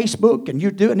get on Facebook and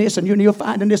you're doing this and you're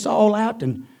finding this all out,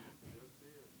 and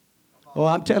oh,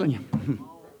 I'm telling you.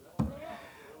 I'm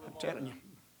telling you.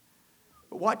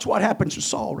 But watch what happens to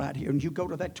Saul right here. And you go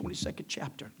to that 22nd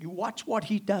chapter. You watch what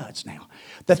he does now.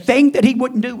 The thing that he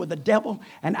wouldn't do with the devil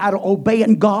and out of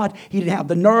obeying God, he didn't have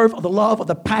the nerve or the love or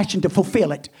the passion to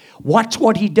fulfill it. Watch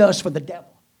what he does for the devil.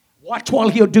 Watch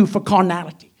what he'll do for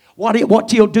carnality.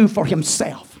 What he'll do for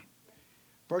himself.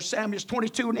 1 Samuel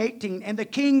 22 and 18. And the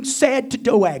king said to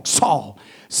Doeg, Saul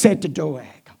said to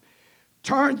Doeg,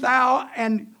 turn thou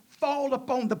and fall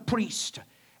upon the priest.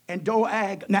 And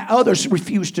Doeg, now others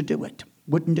refused to do it,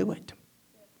 wouldn't do it.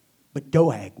 But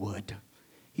Doeg would.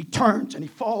 He turns and he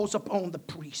falls upon the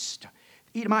priest.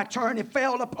 Edomite turned and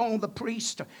fell upon the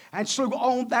priest and slew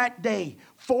on that day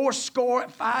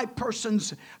 75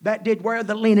 persons that did wear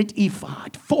the linen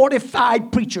ephod.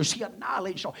 45 preachers he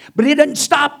annihilated. But it didn't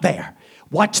stop there.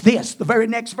 Watch this. The very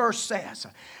next verse says,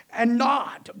 and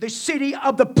Nod, the city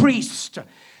of the priest,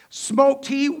 smote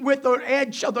he with the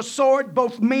edge of the sword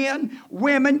both men,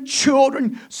 women,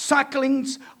 children,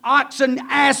 sucklings, oxen,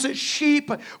 asses, sheep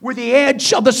with the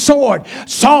edge of the sword.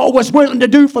 Saul was willing to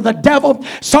do for the devil.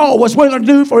 Saul was willing to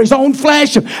do for his own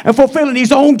flesh and fulfilling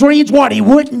his own dreams what he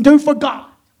wouldn't do for God.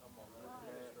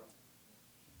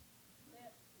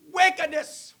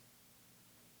 Wickedness,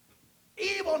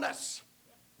 evilness,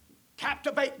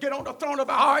 captivate, get on the throne of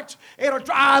our hearts. It'll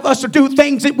drive us to do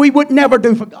things that we would never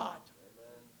do for God.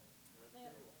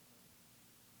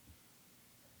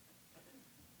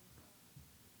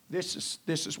 This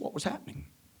is what was happening.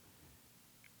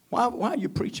 Why are you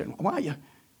preaching? Why are you?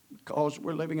 Because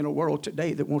we're living in a world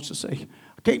today that wants to say,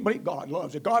 I can't believe God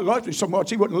loves it. God loves me so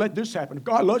much, he wouldn't let this happen. If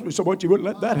God loves me so much, he wouldn't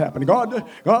let that happen.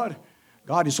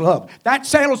 God is love. That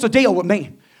settles the deal with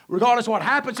me. Regardless of what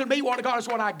happens to me, regardless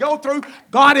of what I go through,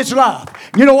 God is love.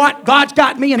 You know what? God's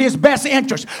got me in his best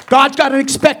interest. God's got an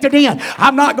expected end.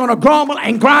 I'm not going to grumble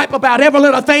and gripe about every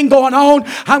little thing going on.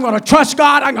 I'm going to trust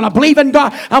God. I'm going to believe in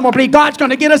God. I'm going to believe God's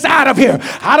going to get us out of here.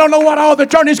 I don't know what all the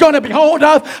journey's going to be hold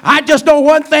of. I just know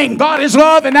one thing. God is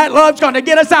love, and that love's going to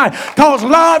get us out. Because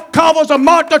love covers a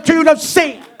multitude of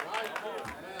sin.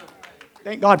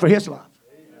 Thank God for his love.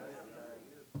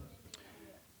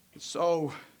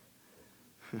 So,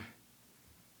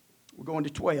 we're going to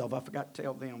 12. I forgot to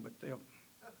tell them, but they'll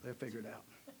figure it out.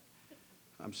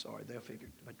 I'm sorry, they'll figure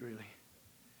it, but really.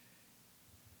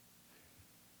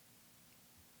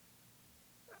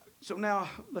 So now,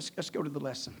 let's go to the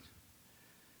lesson.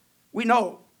 We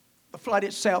know the flood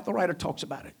itself, the writer talks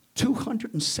about it.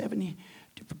 270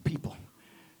 different people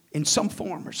in some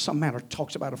form or some manner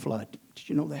talks about a flood. Did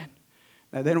you know that?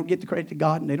 Now, they don't get the credit to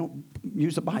God and they don't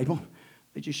use the Bible.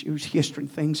 They just use history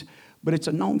and things. But it's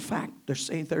a known fact. They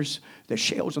say there's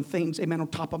shells and things, amen, on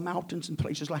top of mountains and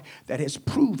places like that has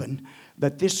proven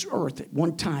that this earth at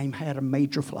one time had a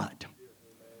major flood.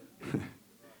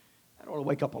 That ought to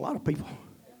wake up a lot of people.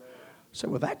 Say,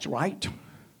 well, that's right.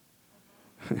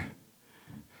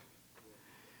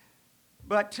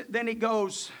 But then he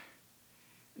goes,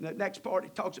 in the next part, he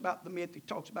talks about the myth, he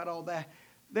talks about all that.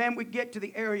 Then we get to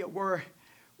the area where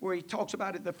he talks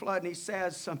about it, the flood, and he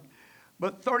says,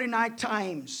 but 39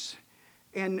 times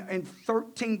in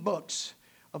 13 books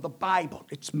of the Bible,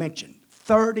 it's mentioned.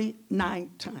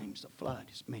 39 times the flood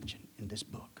is mentioned in this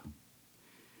book.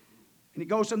 And he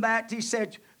goes on that, he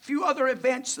said, few other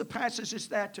events, the passages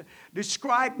that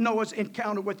describe Noah's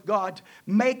encounter with God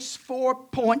makes 4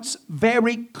 points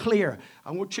very clear.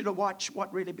 I want you to watch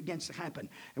what really begins to happen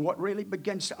and what really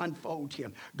begins to unfold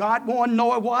here. God warned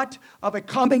Noah what? Of a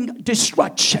coming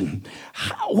destruction.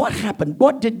 What happened?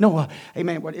 What did Noah,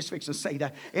 amen, what is fixing to say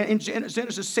that? In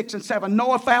Genesis 6 and 7,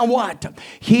 Noah found what?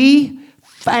 He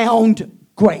found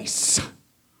grace.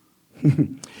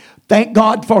 Thank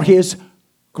God for his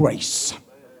grace.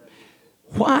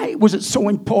 Why was it so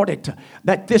important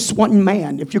that this one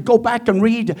man, if you go back and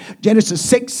read Genesis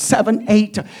 6, 7,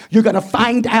 8, you're going to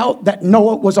find out that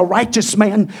Noah was a righteous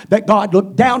man, that God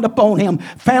looked down upon him,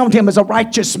 found him as a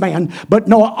righteous man. But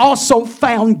Noah also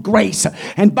found grace.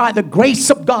 And by the grace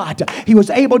of God, he was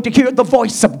able to hear the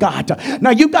voice of God.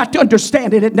 Now, you got to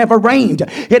understand it. It never rained.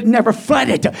 It never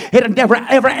flooded. It had never,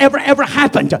 ever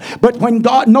happened. But when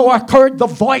Noah heard the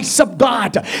voice of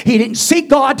God, he didn't see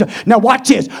God. Now, watch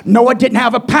this. Noah didn't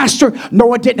have a pastor.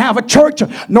 Noah didn't have a church.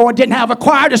 Noah didn't have a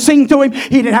choir to sing to him.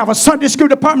 He didn't have a Sunday school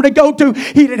department to go to.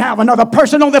 He didn't have another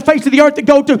person on the face of the earth to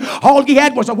go to. All he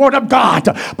had was the word of God.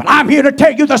 But I'm here to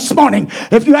tell you this morning,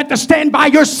 if you had to stand by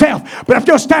yourself, but if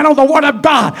you'll stand on the word of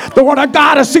God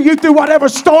will see you through whatever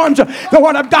storms. The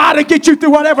word of God will get you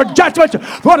through whatever judgments.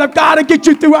 The word of God will get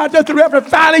you through every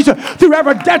valleys, through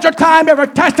every desert time, every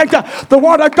testing. The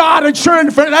word of God ensuring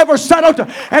forever settled,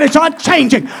 and it's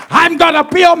unchanging. I'm going to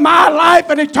build my life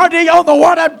and eternity on the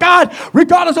word of God,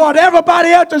 regardless of what everybody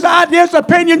else's ideas,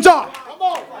 opinions are. Come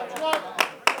on. That's right.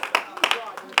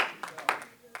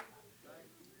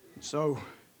 So,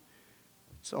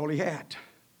 that's all he had.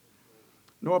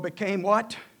 Noah became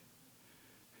what?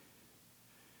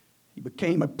 He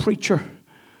became a preacher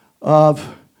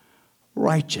of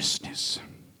righteousness.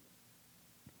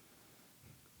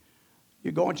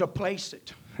 You're going to a place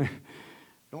that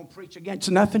don't preach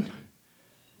against nothing.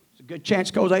 A good chance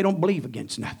because they don't believe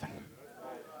against nothing.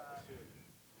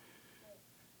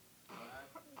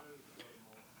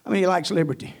 How many likes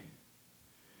liberty?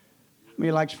 How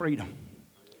many likes freedom?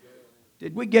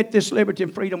 Did we get this liberty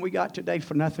and freedom we got today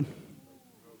for nothing?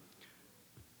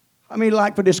 How many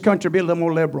like for this country to be a little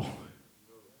more liberal?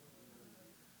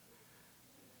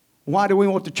 Why do we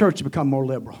want the church to become more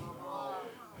liberal?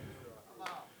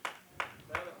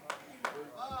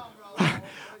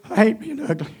 I hate being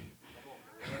ugly.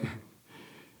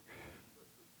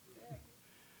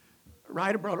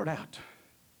 Right or brought it out.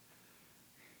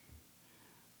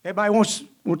 Everybody wants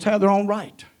to have their own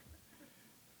right.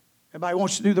 Everybody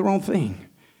wants to do their own thing.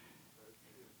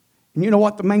 And you know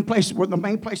what? The main place they want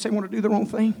to do their own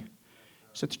thing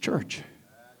is at the church.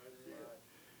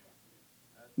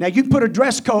 Now you can put a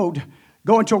dress code,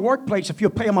 go into a workplace. If you'll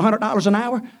pay them $100 an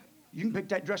hour, you can pick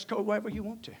that dress code wherever you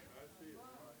want to.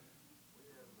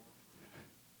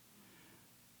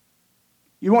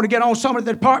 You want to get on some of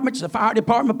the departments, the fire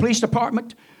department, police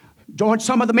department, join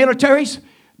some of the militaries,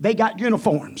 they got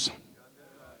uniforms.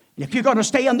 And if you're going to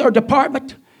stay in their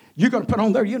department, you're going to put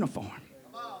on their uniform.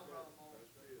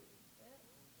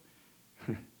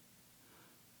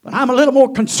 But I'm a little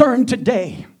more concerned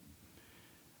today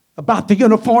about the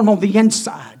uniform on the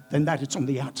inside than that it's on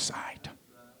the outside.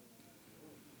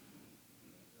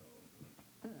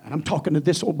 And I'm talking to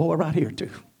this old boy right here too.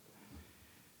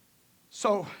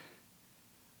 So,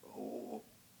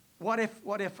 what if,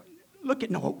 look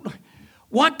at Noah.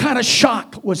 What kind of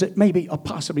shock was it maybe, or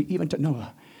possibly even to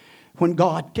Noah, when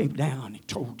God came down and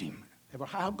told him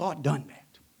how God done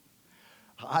that?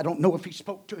 I don't know if he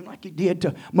spoke to him like he did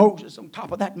to Moses on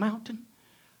top of that mountain.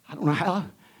 I don't know how.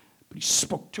 But he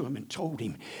spoke to him and told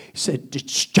him, he said,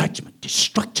 judgment,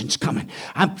 destruction's coming.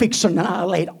 I'm fixing to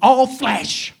annihilate all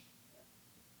flesh.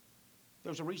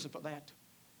 There's a reason for that.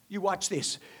 You watch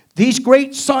this. These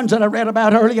great sons that I read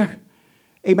about earlier,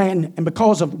 amen, and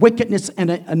because of wickedness and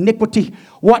iniquity,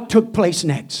 what took place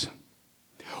next?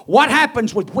 What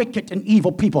happens with wicked and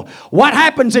evil people? What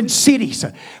happens in cities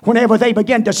whenever they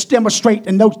begin to demonstrate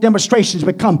and those demonstrations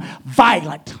become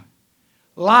violent?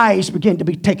 Lives begin to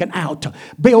be taken out.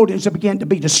 Buildings begin to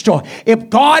be destroyed. If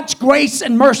God's grace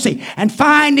and mercy and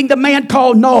finding the man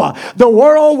called Noah, the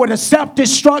world would have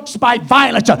self-destructs by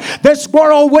violence. This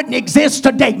world wouldn't exist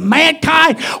today.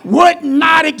 Mankind would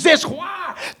not exist. Why?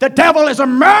 The devil is a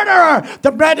murderer.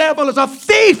 The devil is a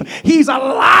thief. He's a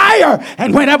liar.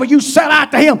 And whenever you sell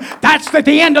out to him, that's at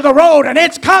the end of the road, and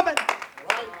it's coming.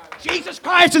 Jesus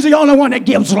Christ is the only one that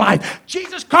gives life.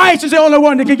 Jesus Christ is the only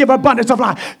one that can give abundance of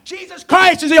life. Jesus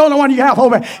Christ is the only one you have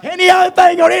over. Any other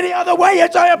thing or any other way,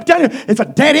 I'm telling you, it's a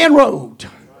dead-end road.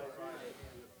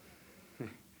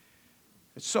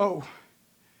 So,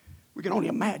 we can only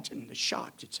imagine the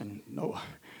shock that's in Noah.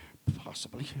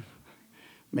 Possibly.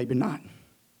 Maybe not.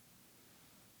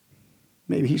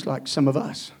 Maybe he's like some of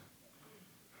us.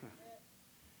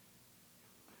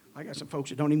 I got some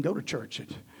folks that don't even go to church.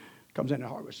 Comes in the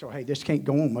hardware store, hey, this can't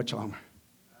go on much longer.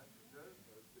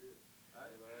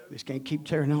 This can't keep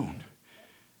tearing on.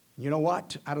 You know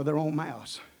what? Out of their own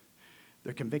mouths,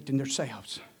 they're convicting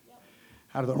themselves.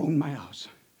 Out of their own mouths.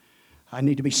 I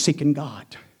need to be seeking God.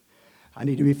 I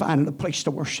need to be finding a place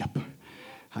to worship.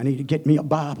 I need to get me a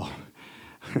Bible.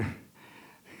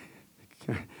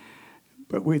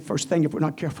 But first thing, if we're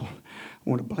not careful, I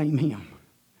want to blame him.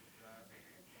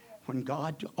 When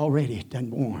God already done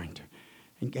warned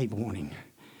and gave warning.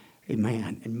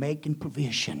 Amen. And making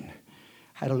provision.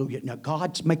 Hallelujah. Now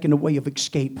God's making a way of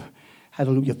escape.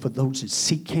 Hallelujah. For those that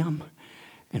seek him.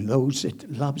 And those that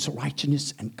loves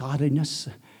righteousness and godliness.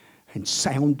 And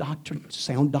sound doctrine.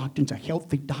 Sound doctrine's a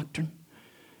healthy doctrine.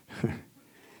 And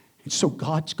so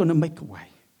God's going to make a way.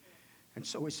 And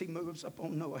so as he moves up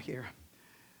on Noah here.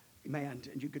 Amen.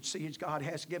 And you could see as God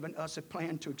has given us a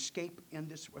plan to escape in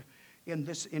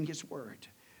his word.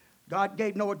 God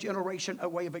gave Noah's generation a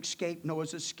way of escape.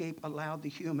 Noah's escape allowed the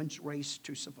human race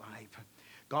to survive.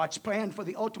 God's plan for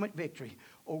the ultimate victory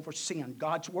over sin.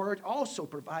 God's word also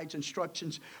provides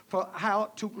instructions for how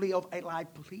to live a life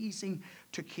pleasing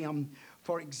to him.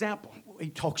 For example,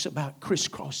 he talks about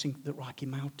crisscrossing the Rocky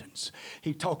Mountains.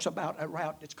 He talks about a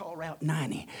route that's called Route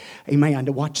 90. Amen.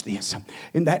 To watch this.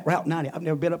 In that Route 90, I've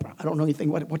never been up. I don't know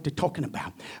anything what they're talking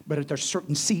about. But there's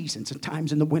certain seasons and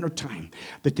times in the wintertime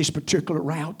that this particular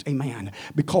route, amen,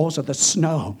 because of the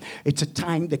snow, it's a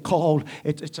time they call,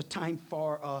 it's a time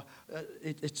for,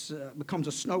 it becomes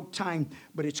a snow time,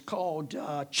 but it's called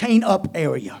chain up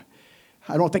area.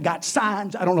 I don't know if they got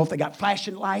signs. I don't know if they got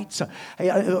flashing lights.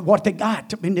 What they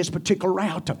got in this particular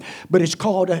route. But it's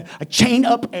called a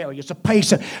chain-up area. It's a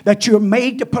place that you're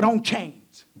made to put on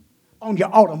chains on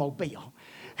your automobile.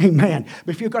 Amen.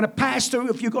 But if you're going to pass through,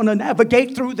 if you're going to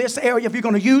navigate through this area, if you're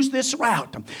going to use this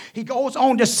route, he goes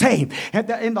on to say,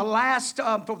 in the last,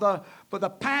 for the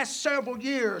past several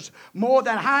years, more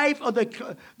than half of the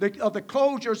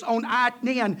closures on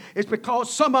I-10 is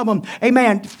because some of them,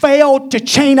 amen, failed to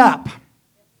chain up.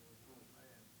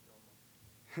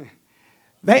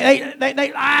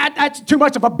 That's too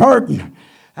much of a burden.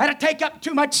 That'll take up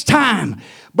too much time.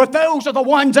 But those are the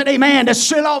ones that, amen, that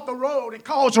sit off the road and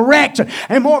cause wrecks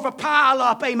and more of a pile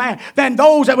up, amen, than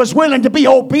those that was willing to be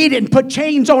obedient and put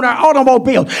chains on our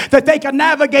automobile that they can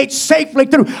navigate safely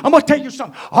through. I'm going to tell you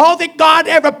something. All that God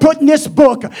ever put in this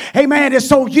book, amen, is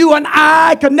so you and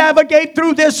I can navigate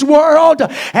through this world.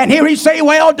 And here he say,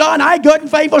 well done, I good and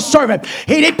faithful servant.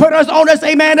 He didn't put us on us,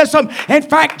 amen. In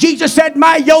fact, Jesus said,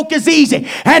 my yoke is easy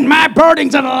and my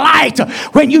burdens are light.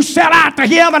 When you sell out to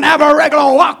him and have a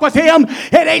regular walk with him,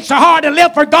 it ain't so hard to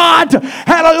live for God.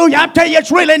 Hallelujah. I'm telling you,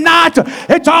 it's really not.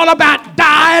 It's all about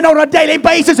dying on a daily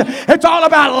basis. It's all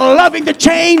about loving the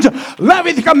change,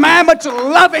 loving the commandments,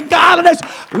 loving godliness,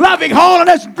 loving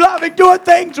holiness, loving doing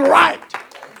things right.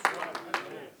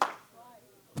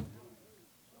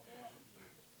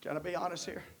 Can I be honest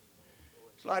here?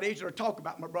 It's a lot easier to talk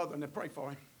about my brother than to pray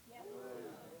for him.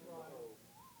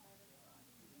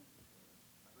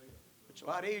 It's a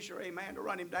lot easier, amen, to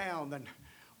run him down than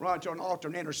run to an altar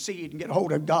and intercede and get a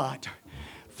hold of God.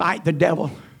 Fight the devil.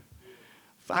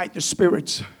 Fight the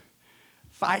spirits.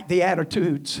 Fight the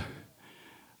attitudes.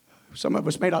 Some of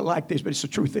us may not like this, but it's the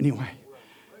truth anyway.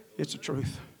 It's the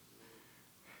truth.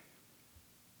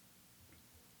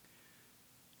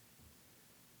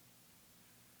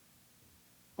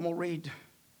 I'm going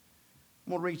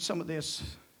to read some of this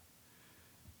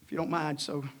if you don't mind.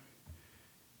 So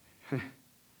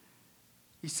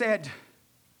he said,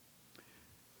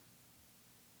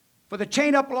 for the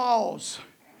chain-up laws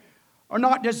are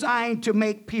not designed to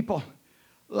make people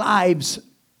lives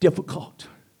difficult.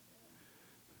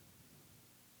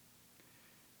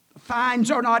 The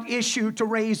fines are not issued to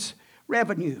raise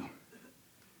revenue.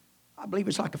 I believe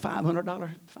it's like a $500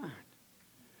 fine.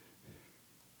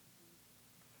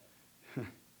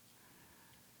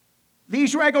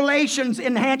 These regulations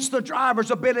enhance the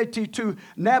driver's ability to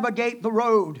navigate the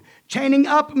road. Chaining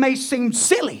up may seem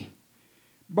silly,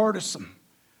 burdensome,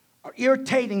 or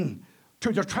irritating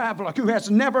to the traveler who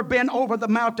has never been over the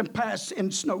mountain pass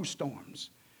in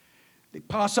snowstorms. The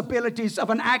possibilities of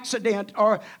an accident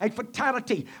or a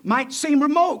fatality might seem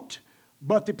remote,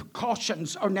 but the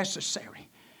precautions are necessary.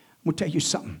 I'm going to tell you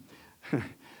something.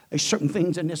 There's certain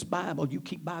things in this Bible you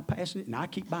keep bypassing it, and I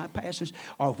keep bypassing it.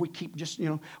 Or if we keep just,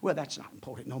 well, that's not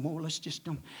important no more. Let's just,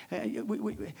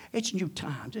 it's new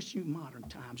times. It's new modern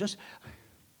times. Just,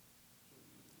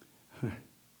 you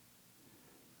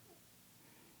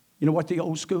know what the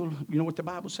old school, you know what the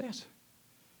Bible says?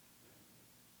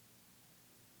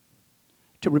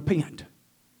 To repent.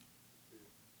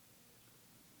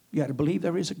 You got to believe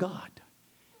there is a God.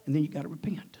 And then you got to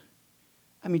repent.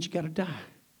 That means you got to die.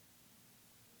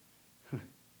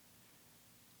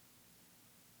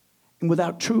 And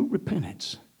without true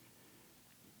repentance,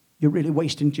 you're really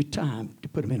wasting your time to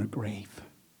put them in a grave.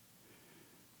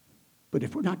 But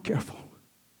if we're not careful,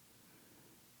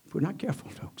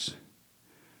 folks,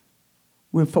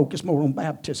 we'll focus more on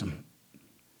baptism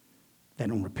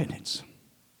than on repentance.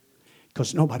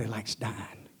 Because nobody likes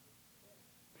dying.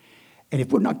 And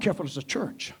if we're not careful as a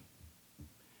church,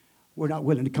 we're not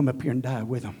willing to come up here and die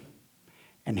with them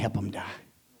and help them die.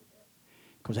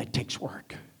 Because that takes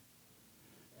work.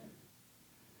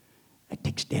 That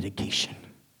takes dedication.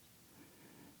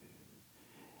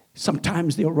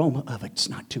 Sometimes the aroma of it's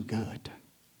not too good.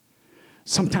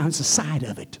 Sometimes the sight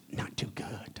of it, not too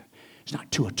good. It's not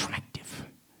too attractive.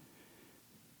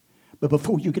 But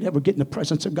before you could ever get in the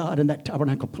presence of God in that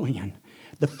tabernacle plan,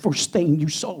 the first thing you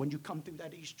saw when you come through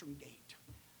that eastern gate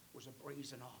was a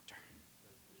brazen altar.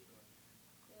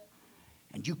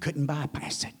 And you couldn't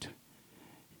bypass it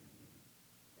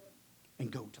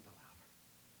and go to the laver.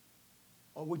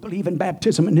 Oh, we believe in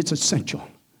baptism and it's essential.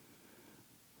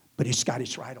 But it's got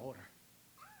its right order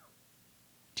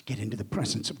to get into the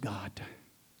presence of God.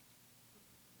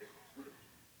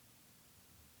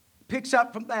 Picks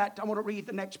up from that. I want to read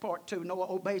the next part too.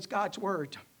 Noah obeys God's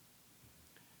word.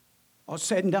 All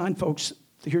said and done, folks,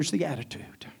 here's the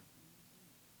attitude.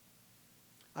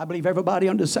 I believe everybody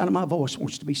under the sound of my voice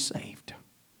wants to be saved.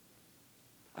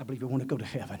 I believe we want to go to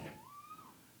heaven.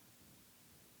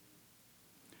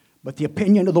 But the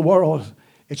opinion of the world,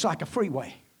 it's like a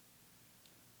freeway.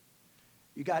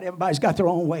 Everybody's got their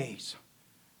own ways.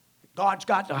 God's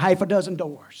got a half a dozen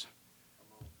doors.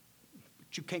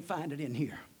 But you can't find it in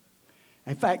here.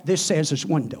 In fact, this says there's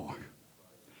one door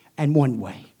and one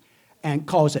way, and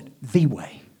calls it the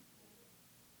way.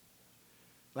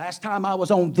 Last time I was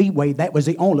on the way, that was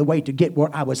the only way to get where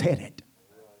I was headed.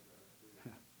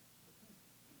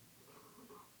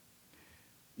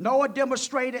 Noah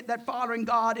demonstrated that following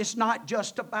God is not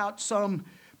just about some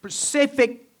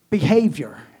specific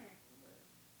behavior.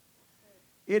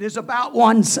 It is about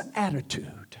one's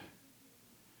attitude.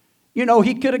 You know,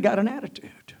 he could have got an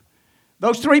attitude.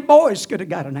 Those three boys could have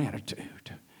got an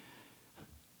attitude.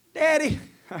 Daddy,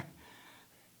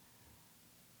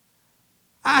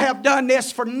 I have done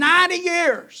this for 90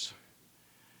 years.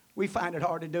 We find it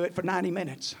hard to do it for 90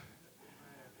 minutes.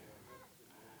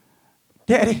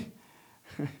 Daddy,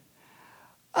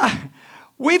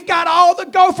 we've got all the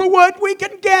gopher wood we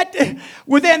can get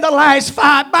within the last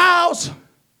 5 miles.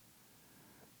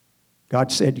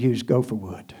 God said use gopher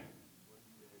wood.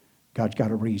 God's got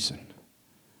a reason.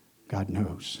 God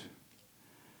knows.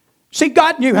 See,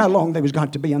 God knew how long they was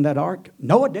going to be in that ark.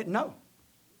 Noah didn't know.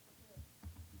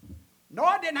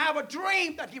 Noah didn't have a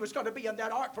dream that he was going to be in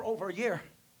that ark for over a year.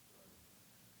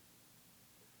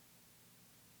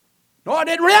 Noah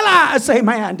didn't realize,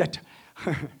 amen, that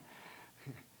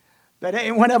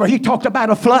whenever he talked about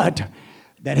a flood,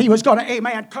 that he was going to,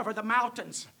 amen, cover the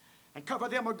mountains and cover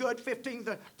them a good 15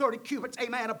 to 30 cubits,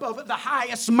 amen, above the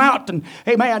highest mountain,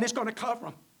 amen, it's going to cover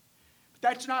them. But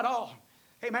that's not all.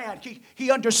 Amen. He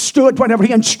understood whenever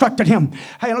he instructed him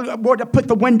where to put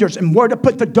the windows and where to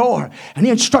put the door. And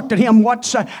he instructed him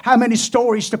how many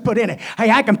stories to put in it. Hey,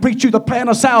 I can preach you the plan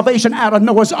of salvation out of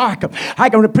Noah's Ark. I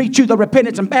can preach you the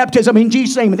repentance and baptism in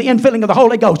Jesus' name and the infilling of the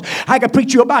Holy Ghost. I can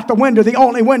preach you about the window, the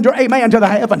only window, amen, to the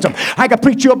heavens. I can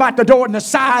preach you about the door and the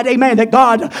side, amen, that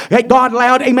God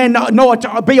allowed, amen, Noah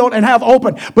to build and have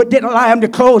open, but didn't allow him to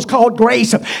close, called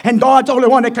grace. And God's the only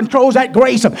one that controls that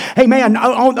grace, amen,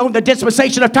 on the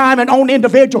dispensation of time and on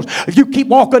individuals. If you keep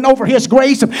walking over his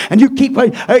grace and you keep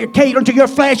catering to your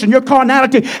flesh and your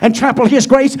carnality and trample his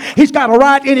grace, he's got a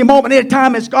right any moment, any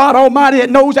time. It's God Almighty that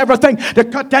knows everything to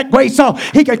cut that grace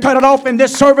off. He can cut it off in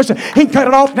this service. He can cut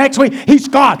it off next week. He's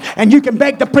God. And you can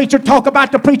beg the preacher, talk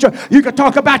about the preacher. You can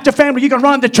talk about your family. You can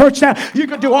run the church now. You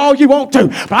can do all you want to.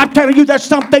 But I'm telling you, there's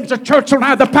some things the church don't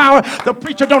have the power. The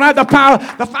preacher don't have the power.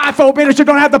 The fivefold ministry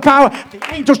don't have the power.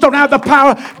 The angels don't have the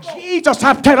power. Jesus,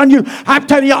 I'm telling you,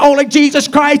 only Jesus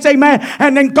Christ, amen.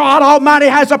 And then God Almighty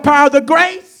has the power of the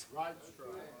grace.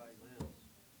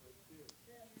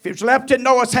 If it was left in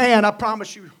Noah's hand, I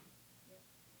promise you,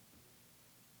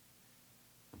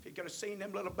 if he could have seen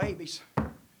them little babies,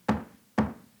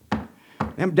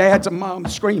 them dads and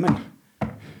moms screaming,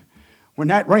 when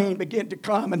that rain began to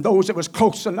come and those that was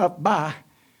close enough by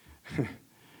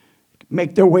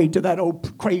make their way to that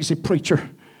old crazy preacher,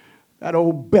 that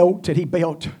old boat that he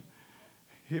built.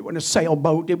 It wasn't a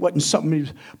sailboat. It wasn't something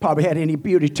that probably had any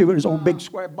beauty to it. It was an old big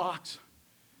square box.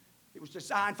 It was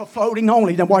designed for floating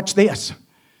only. Then watch this.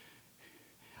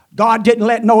 God didn't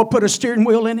let Noah put a steering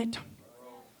wheel in it.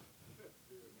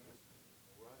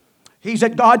 He's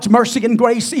at God's mercy and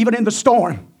grace even in the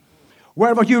storm.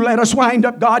 Wherever you let us wind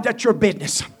up, God, that's your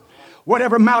business.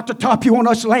 Whatever mountaintop you want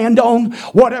us to land on,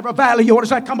 whatever valley you want us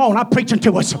to, come on, I'm preaching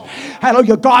to us.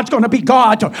 Hallelujah. God's going to be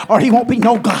God or he won't be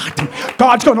no God.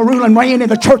 God's going to rule and reign in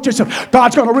the churches.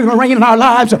 God's going to rule and reign in our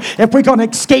lives. If we're going to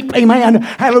escape, amen,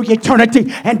 hallelujah,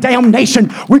 eternity and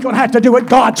damnation, we're going to have to do it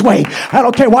God's way. I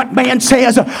don't care what man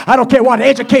says. I don't care what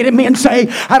educated men say.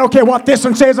 I don't care what this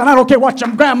one says. And I don't care what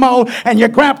your grandma and your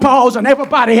grandpas and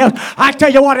everybody else. I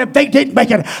tell you what, if they didn't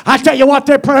make it, I tell you what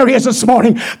their prayer is this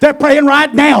morning. They're praying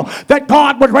right now that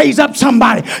God would raise up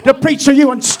somebody to preach to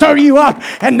you and stir you up,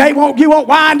 and you won't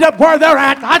wind up where they're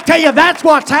at. I tell you, that's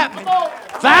what's happening.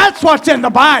 That's what's in the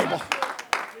Bible.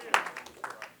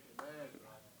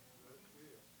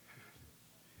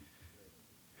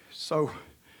 So,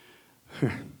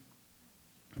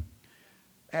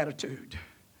 attitude.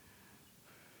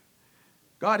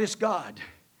 God is God.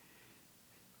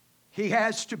 He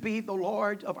has to be the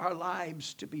Lord of our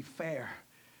lives to be fair,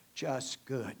 just,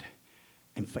 good,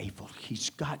 and faithful. He's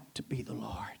got to be the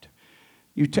Lord.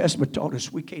 New Testament taught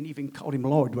us we can't even call him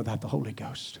Lord without the Holy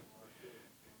Ghost.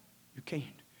 You can't.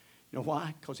 You know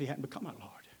why? Because he hadn't become our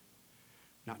Lord.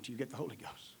 Not until you get the Holy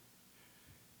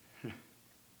Ghost.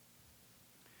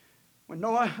 When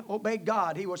Noah obeyed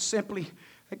God, he was simply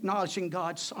acknowledging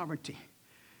God's sovereignty.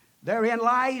 Therein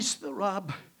lies the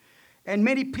rub. And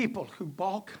many people who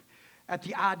balk at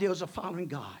the ideals of following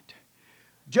God.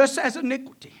 Just as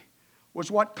iniquity was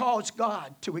what caused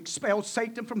God to expel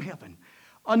Satan from heaven.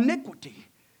 Iniquity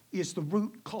is the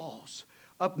root cause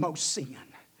of most sin.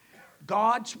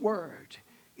 God's word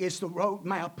is the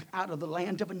roadmap out of the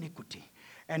land of iniquity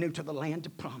and into the land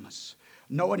of promise.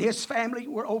 Noah and his family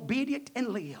were obedient and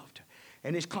lived,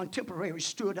 and his contemporaries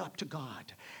stood up to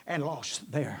God and lost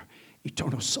their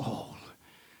eternal soul.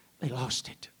 They lost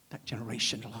it. That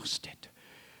generation lost it.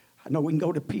 I know we can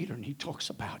go to Peter and he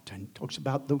talks about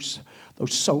those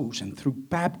souls, and through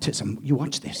baptism, you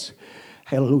watch this.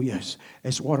 Hallelujah.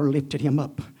 As water lifted him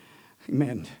up.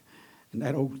 Amen. And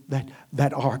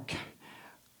that ark,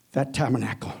 that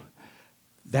tabernacle,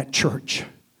 that church,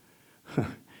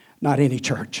 not any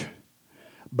church,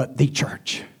 but the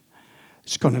church.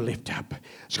 It's going to lift up.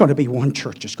 It's going to be one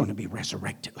church. It's going to be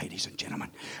resurrected, ladies and gentlemen.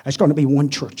 It's going to be one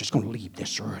church. It's going to leave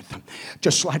this earth.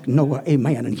 Just like Noah,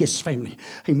 amen, and his family.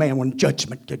 Amen, when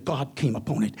judgment, God came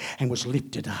upon it and was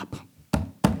lifted up.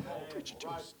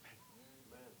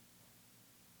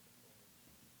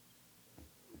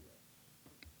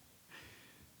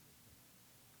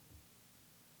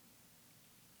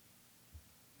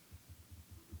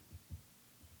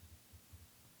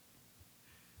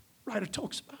 Writer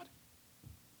talks about it.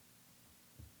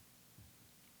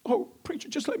 Oh, preacher,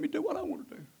 just let me do what I want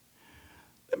to do.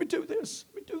 Let me do this.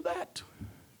 Let me do that.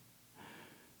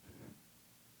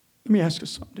 Let me ask you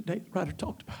something today. The writer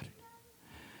talked about it.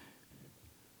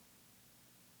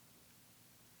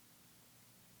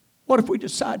 What if we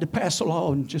decide to pass a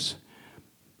law and let's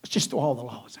just throw all the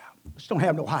laws out? Let's don't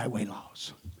have no highway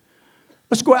laws.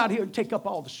 Let's go out here and take up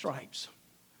all the stripes.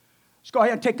 Let's go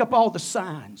ahead and take up all the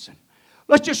signs.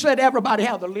 Let's just let everybody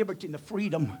have the liberty and the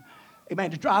freedom,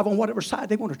 amen, to drive on whatever side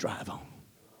they want to drive on.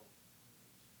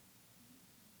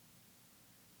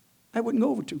 That wouldn't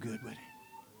go over too good, would it?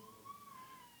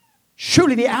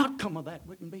 Surely the outcome of that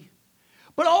wouldn't be.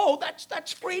 But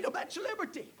that's freedom, that's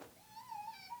liberty.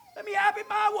 Let me have it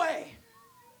my way.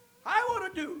 I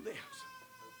want to do this.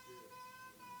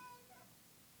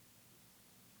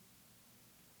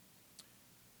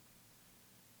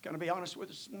 Can I be honest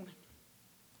with us this morning?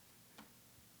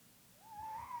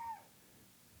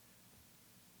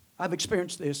 I've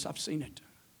experienced this. I've seen it.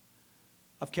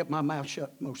 I've kept my mouth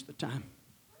shut most of the time.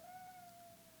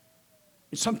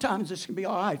 And sometimes this can be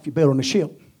all right if you build on a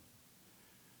ship.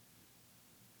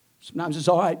 Sometimes it's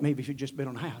all right maybe if you just build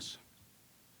on a house.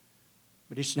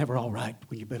 But it's never all right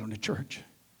when you build on a church.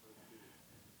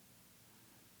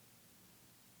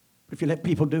 But if you let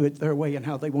people do it their way and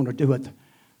how they want to do it,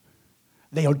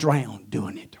 they'll drown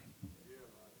doing it.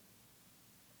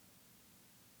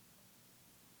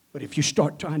 But if you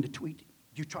start trying to tweet,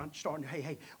 you start,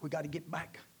 hey, we got to get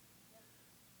back.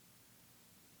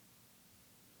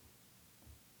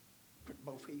 Put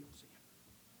both heels in.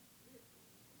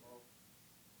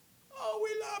 Oh,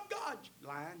 we love God.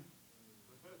 Lying.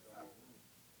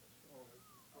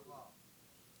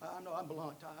 I know I'm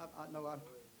blunt. I know I'm.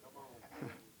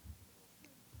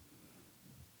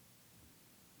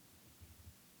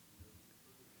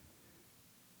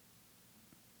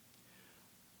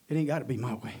 It ain't got to be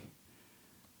my way.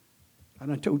 I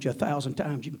done told you 1,000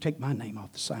 times you can take my name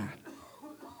off the sign.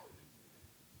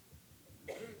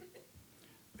 But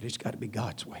it's got to be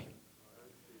God's way.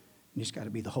 And it's got to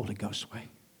be the Holy Ghost's way. And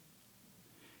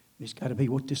it's got to be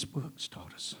what this book's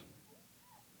taught us.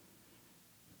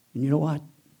 And you know what?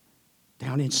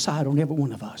 Down inside on every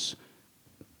one of us,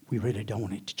 we really don't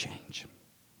want it to change.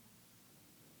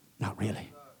 Not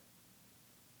really.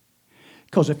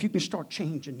 Because if you can start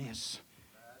changing this.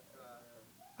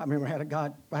 I remember I had a guy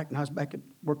back when I was back at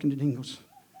working at Ingles'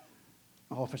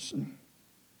 office. And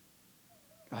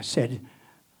I said,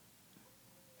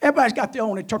 everybody's got their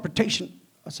own interpretation.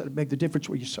 I said, I beg the difference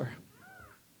with you, sir.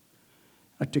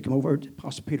 I took him over to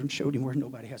Apostle Peter and showed him where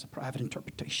nobody has a private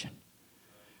interpretation.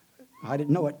 I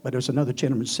didn't know it, but there was another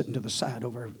gentleman sitting to the side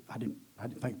over. I didn't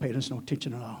think paid us no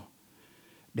attention at all.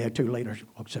 A day or two later, he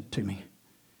walks up to me.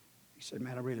 He said,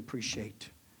 man, I really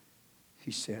appreciate.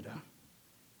 He said,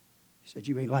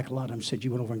 you ain't like a lot of them. Said, you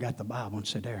went over and got the Bible and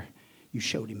said, there, you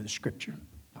showed him the scripture.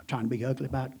 Not trying to be ugly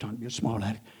about it, trying to be smart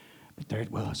at it. But there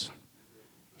it was.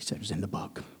 He said, it was in the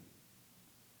book.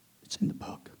 It's in the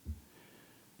book.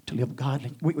 To live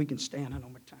godly. We can stand. I know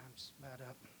my time's about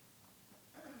up.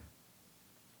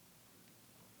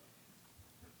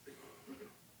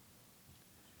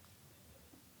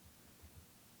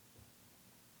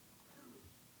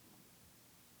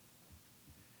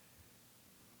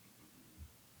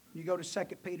 You go to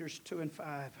 2 Peter 2 and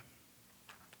 5.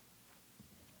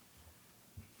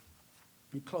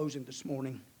 In closing this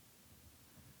morning.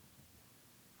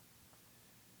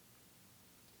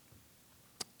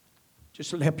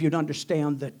 Just to help you to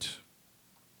understand that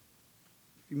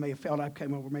you may have felt I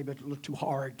came over maybe a little too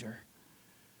hard or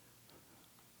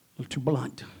a little too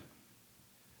blunt.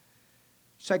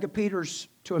 2 Peter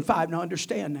 2 and 5. Now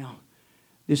understand now.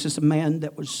 This is the man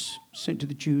that was sent to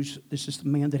the Jews. This is the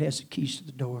man that has the keys to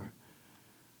the door.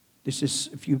 This is,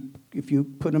 if you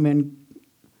put them in,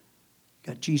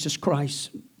 got Jesus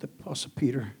Christ, the Apostle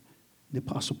Peter, the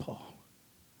Apostle Paul.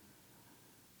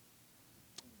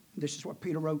 This is what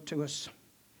Peter wrote to us.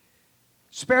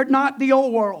 Spared not the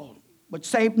old world, but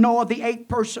saved Noah, the eighth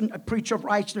person, a preacher of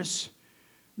righteousness,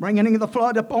 bringing in the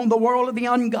flood upon the world of the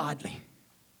ungodly.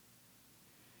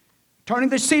 Turning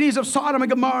the cities of Sodom and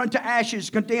Gomorrah into ashes,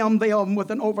 condemned them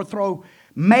with an overthrow,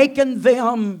 making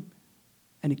them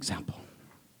an example.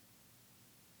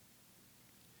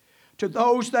 To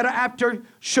those that are after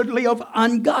should live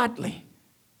ungodly.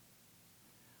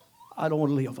 I don't want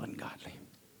to live ungodly.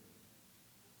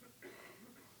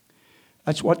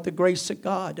 That's what the grace of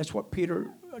God, that's what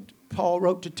Paul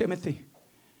wrote to Timothy.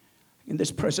 In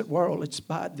this present world, it's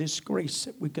by this grace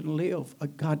that we can live a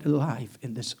godly life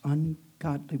in this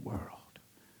ungodly world.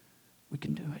 We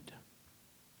can do it.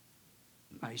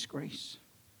 By His grace.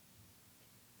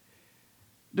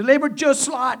 Delivered just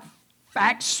like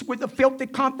facts with the filthy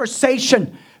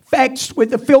conversation. Facts with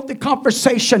the filthy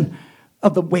conversation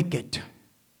of the wicked.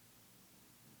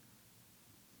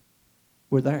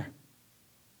 We're there.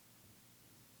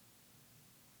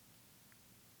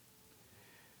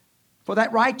 For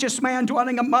that righteous man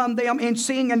dwelling among them in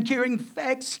seeing and hearing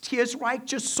vexed his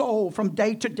righteous soul from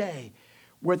day to day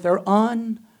with their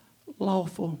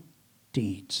unlawful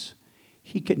deeds.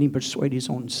 He couldn't even persuade his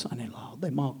own son-in-law. They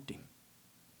mocked him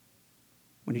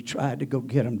when he tried to go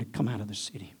get him to come out of the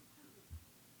city.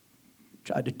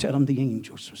 Tried to tell him the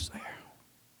angels was there.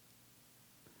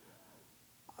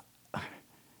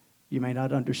 You may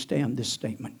not understand this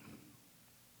statement.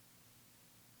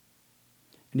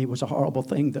 And it was a horrible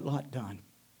thing that Lot done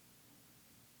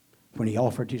when he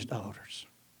offered his daughters.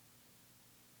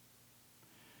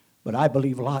 But I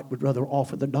believe Lot would rather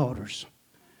offer the daughters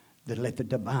than let the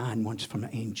divine ones from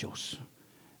the angels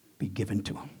be given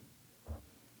to him.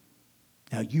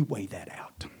 Now you weigh that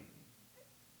out.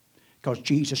 Because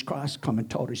Jesus Christ come and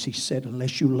taught us, he said,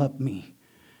 unless you love me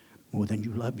more than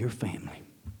you love your family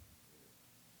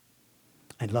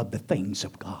and love the things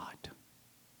of God.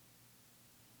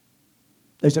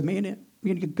 There's a man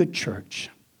in a good church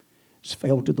has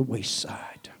fell to the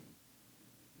wayside.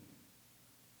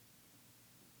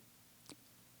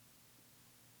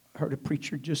 I heard a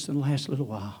preacher just in the last little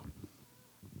while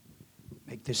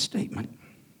make this statement.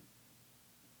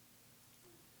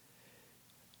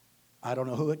 I don't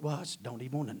know who it was, don't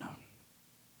even want to know.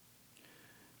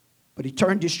 But he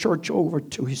turned his church over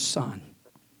to his son.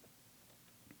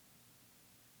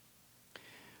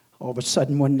 All of a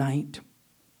sudden one night,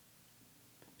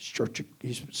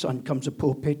 his son comes to the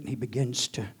pulpit and he begins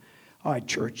to, all right,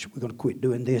 church, we're going to quit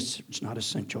doing this. It's not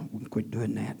essential. We're going to quit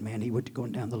doing that. Man, he went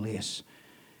going down the list.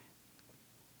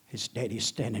 His daddy's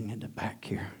standing in the back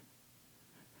here.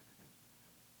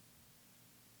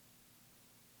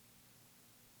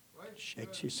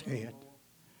 Shakes his head.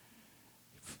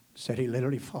 Said he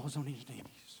literally falls on his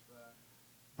knees.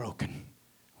 Broken,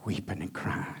 weeping and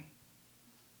crying.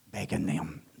 Begging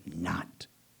them not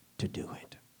to do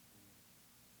it.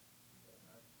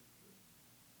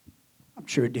 I'm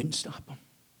sure it didn't stop him.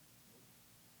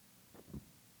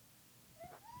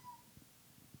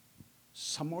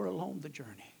 Somewhere along the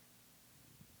journey,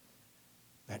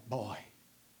 that boy's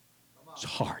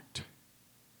heart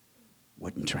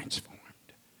wasn't transformed.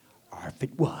 Or if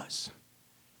it was,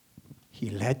 he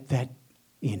let that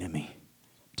enemy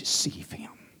deceive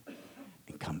him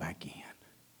and come back in.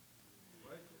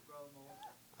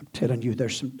 I'm telling you,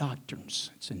 there's some doctrines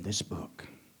that's in this book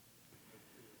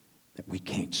that we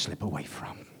can't slip away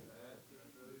from.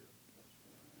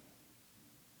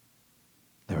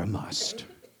 They're a must.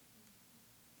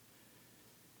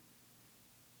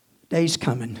 The day's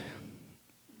coming.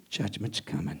 Judgment's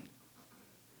coming.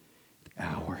 The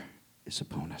hour is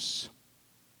upon us.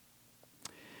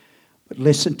 But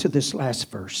listen to this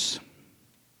last verse.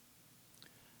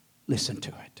 Listen to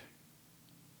it.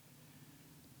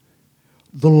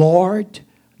 The Lord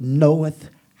knoweth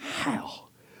how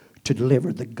to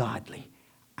deliver the godly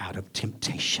out of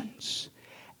temptations,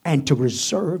 and to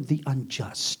reserve the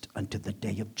unjust unto the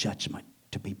day of judgment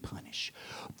to be punished.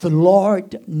 The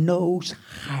Lord knows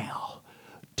how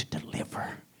to deliver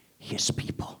his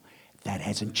people. That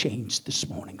hasn't changed this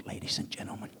morning, ladies and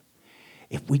gentlemen.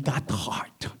 If we got the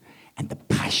heart and the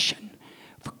passion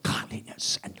for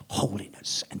godliness and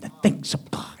holiness and the things of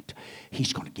God,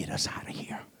 he's going to get us out of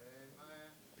here.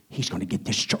 He's going to get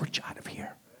this church out of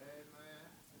here.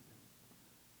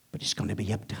 But it's going to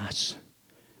be up to us.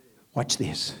 Watch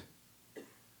this.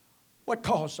 What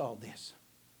caused all this?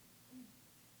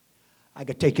 I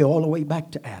could take you all the way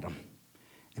back to Adam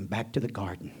and back to the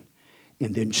garden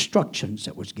in the instructions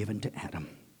that was given to Adam.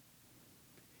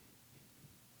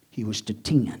 He was to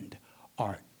tend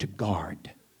or to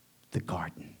guard the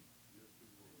garden.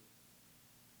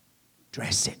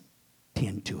 Dress it,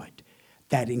 tend to it.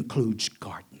 That includes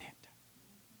guarding it.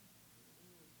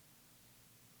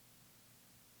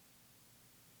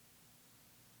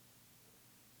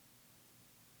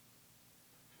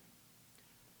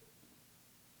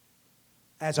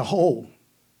 As a whole,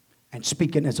 and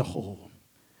speaking as a whole,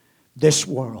 this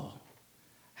world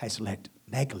has let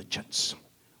negligence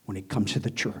when it comes to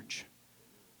the church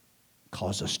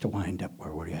cause us to wind up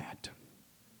where we're at.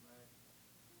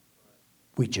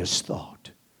 We just thought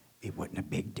it wasn't a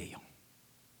big deal.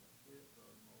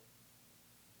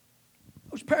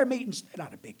 Those prayer meetings, they're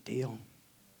not a big deal.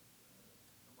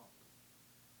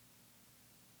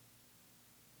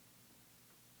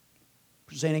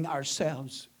 Presenting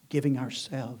ourselves, giving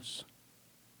ourselves,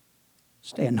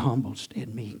 staying humble,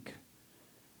 staying meek,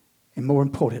 and more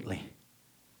importantly,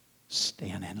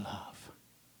 staying in love.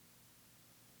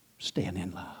 Staying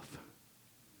in love.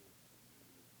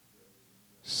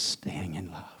 Staying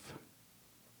in love.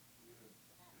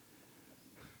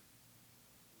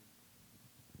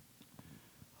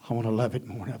 I want to love it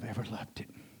more than I've ever loved it.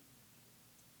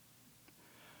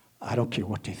 I don't care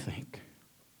what they think.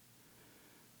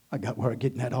 I got where I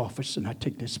get in that office and I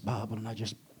take this Bible and I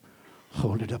just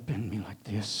hold it up in me like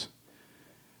this.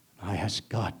 I ask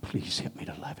God, please help me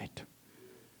to love it.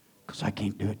 Because I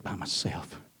can't do it by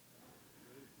myself.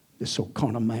 This old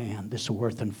carnal man, this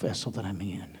earthen vessel that I'm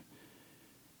in,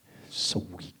 is so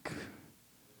weak.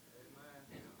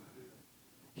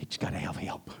 It's got to have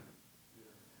help.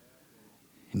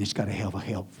 And it's got to have a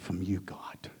help from you,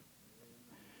 God.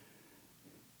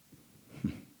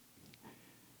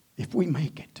 If we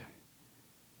make it,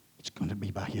 it's going to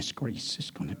be by His grace.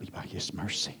 It's going to be by His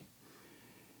mercy.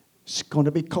 It's going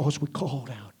to be because we called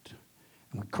out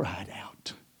and we cried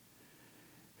out.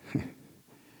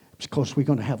 It's because we're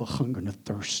going to have a hunger and a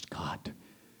thirst, God.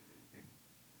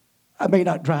 I may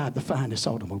not drive the finest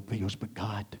automobiles, but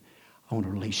God, I want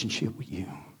a relationship with you.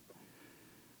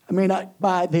 I may not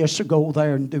buy this or go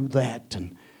there and do that.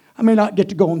 And I may not get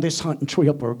to go on this hunting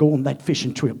trip or go on that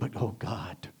fishing trip, but oh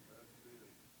God,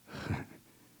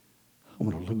 I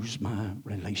want to lose my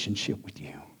relationship with you.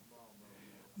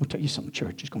 I'm going to tell you something,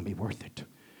 church, it's going to be worth it.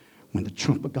 When the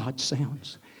trump of God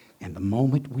sounds and the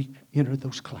moment we enter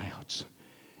those clouds,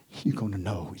 you're going to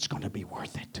know it's going to be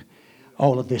worth it.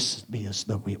 All of this be as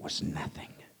though it was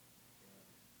nothing.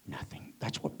 Nothing.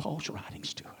 That's what Paul's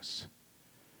writing's to us.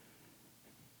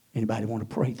 Anybody want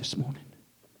to pray this morning?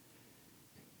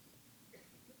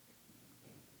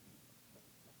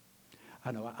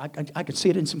 I know, I could see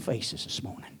it in some faces this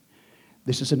morning.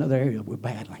 This is another area we're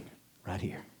battling right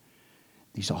here.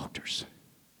 These altars.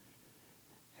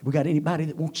 Have we got anybody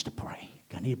that wants to pray?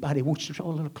 Got anybody that wants to draw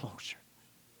a little closer?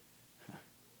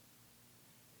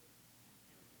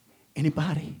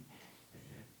 Anybody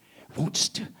wants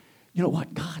to, you know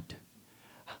what, God,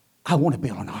 I want to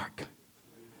build an ark.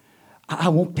 I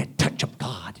want that touch of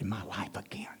God in my life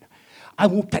again. I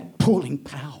want that pulling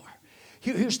power.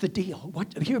 Here's the deal.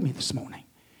 Hear me this morning.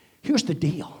 Here's the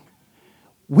deal.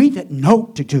 We that know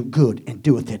to do good and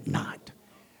doeth it not.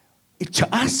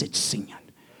 To us it's sin.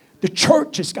 The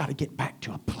church has got to get back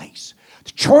to a place.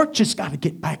 The church has got to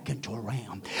get back into a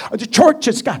realm. The church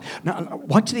has got... Now,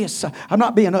 watch this. I'm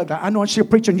not being ugly. I know I'm still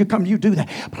preaching. You do that.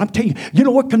 But I'm telling you, you know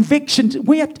what conviction...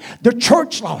 The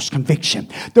church lost conviction.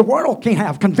 The world can't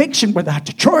have conviction without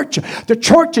the church. The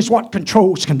church is what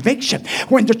controls conviction.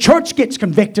 When the church gets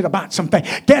convicted about something,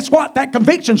 guess what? That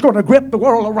conviction is going to grip the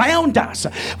world around us.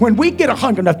 When we get a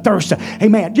hunger and a thirst,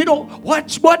 amen. You know, what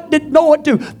did Noah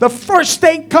do? The first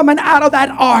thing coming out of that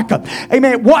ark,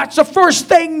 amen. What's the first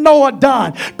thing Noah done?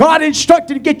 God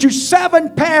instructed to get you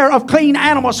 7 pair of clean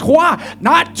animals. Why?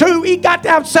 Not 2. He got to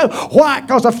have 7. Why?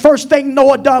 Because the first thing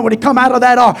Noah done when he come out of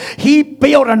that ark, he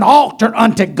built an altar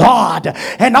unto God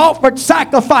and offered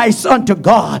sacrifice unto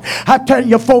God. I tell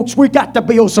you folks, we got to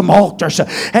build some altars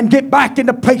and get back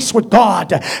into place with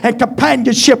God and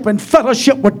companionship and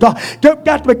fellowship with God. You've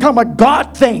got to become a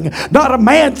God thing, not a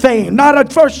man thing, not a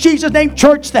First Jesus Name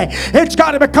Church thing. It's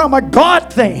got to become a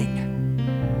God thing.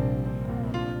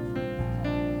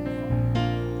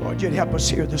 Lord, you'd help us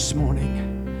here this morning.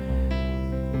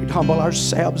 We'd humble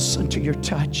ourselves unto your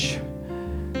touch.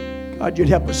 God, you'd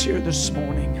help us here this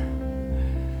morning.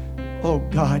 Oh,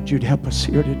 God, you'd help us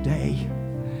here today.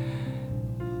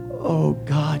 Oh,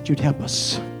 God, you'd help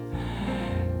us.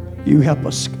 You help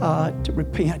us, God, to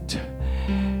repent.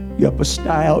 You help us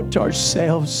die out to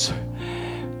ourselves.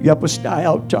 You help us die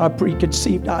out to our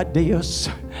preconceived ideas.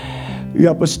 You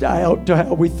help us die out to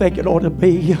how we think it ought to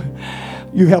be.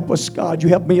 You help us, God. You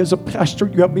help me as a pastor.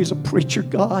 You help me as a preacher,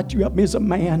 God. You help me as a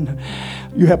man.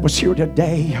 You help us here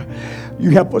today.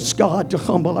 You help us, God, to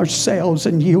humble ourselves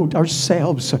and yield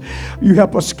ourselves. You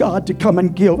help us, God, to come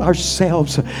and give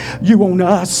ourselves. You own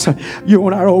us. You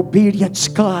own our obedience,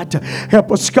 God.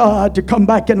 Help us, God, to come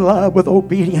back in love with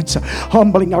obedience.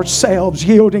 Humbling ourselves,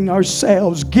 yielding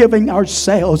ourselves, giving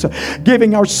ourselves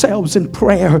in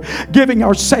prayer, giving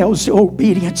ourselves to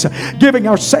obedience, giving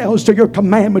ourselves to your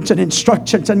commandments and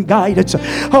instructions and guidance.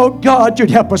 Oh, God,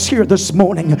 you'd help us here this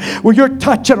morning. Will your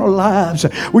touch in our lives,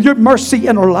 will your mercy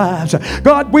in our lives,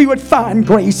 God, we would find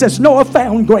grace as Noah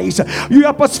found grace. You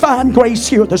help us find grace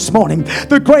here this morning.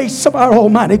 The grace of our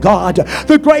Almighty God,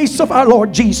 the grace of our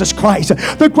Lord Jesus Christ,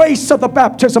 the grace of the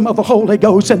baptism of the Holy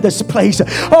Ghost in this place.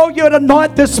 Oh, you'd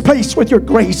anoint this place with your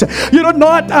grace. You'd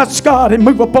anoint us, God, and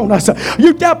move upon us.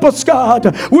 You help us,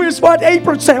 God. Here's what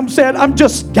Abraham said: I'm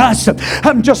just dust.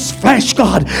 I'm just flesh,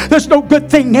 God. There's no good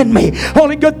thing in me.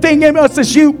 Only good thing in us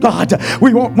is you, God.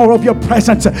 We want more of your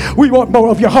presence. We want more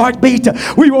of your heartbeat.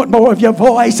 We want more of your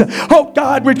voice. Oh,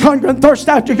 God, we hunger and thirst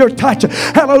after your touch.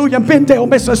 Hallelujah. Benndale,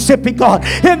 Mississippi, God,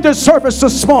 in this service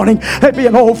this morning, there'd be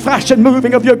an old-fashioned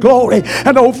moving of your glory,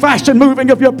 an old-fashioned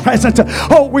moving of your presence.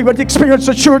 Oh, we would experience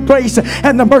the sure grace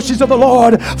and the mercies of the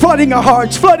Lord, flooding our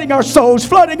hearts, flooding our souls,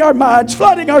 flooding our minds,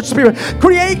 flooding our spirit.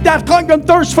 Create that hunger and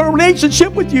thirst for a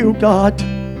relationship with you, God.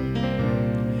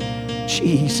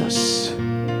 Jesus,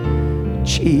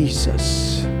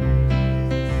 Jesus,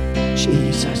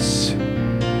 Jesus.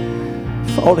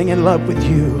 Falling in love with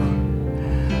you,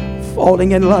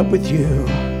 falling in love with you,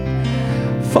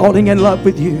 falling in love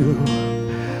with you,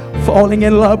 falling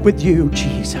in love with you,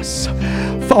 Jesus.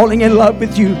 Falling in love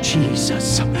with you,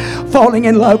 Jesus. Falling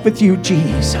in love with you,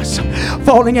 Jesus.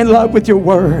 Falling in love with your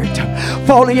word.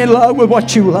 Falling in love with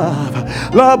what you love.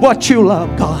 Love what you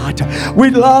love, God. We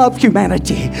love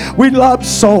humanity. We love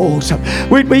souls.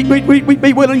 We'd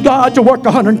be willing, God, to work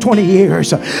 120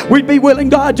 years. We'd be willing,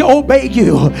 God, to obey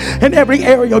you in every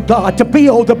area, God, to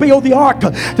build the ark,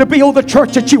 to build the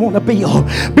church that you want to build.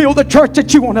 Build the church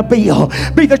that you want to build.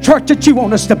 Be the church that you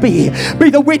want us to be. Be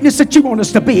the witness that you want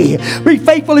us to be. Be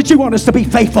faithful as you want us to be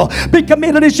faithful. Be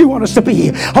committed as you want us to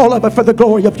be. All of it for the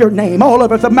glory of your name. All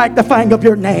of it for the magnifying of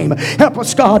your name. Help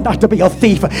us, God, not to be a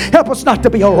thief. Help us not to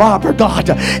be a robber, God.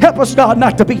 Help us, God,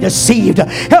 not to be deceived.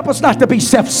 Help us not to be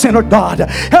self-centered, God.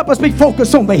 Help us be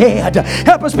focused on the head.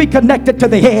 Help us be connected to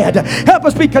the head. Help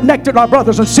us be connected, our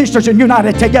brothers and sisters, and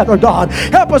united together, God.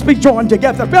 Help us be joined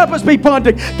together. Help us be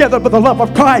bonded together with the love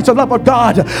of Christ, the love of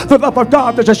God. The love of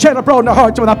God that is shed abroad in our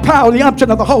hearts with the power and the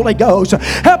unction of the Holy Ghost.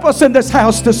 Help us in this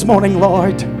house this morning,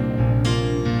 Lord.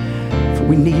 For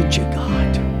we need you,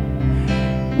 God.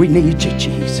 We need you,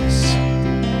 Jesus.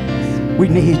 We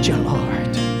need you, Lord.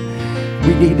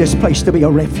 We need this place to be a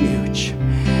refuge.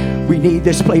 We need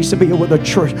this place to be where the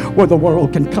church, where the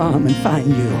world can come and find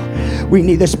you. We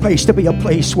need this place to be a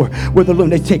place where the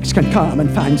lunatics can come and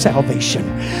find salvation.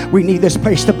 We need this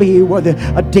place to be where the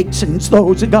addictions,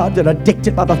 those, God, that are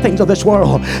addicted by the things of this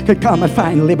world, can come and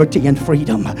find liberty and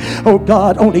freedom. Oh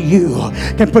God, only you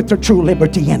can put the true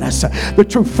liberty in us, the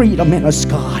true freedom in us,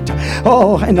 God.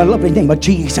 Oh, in the lovely name of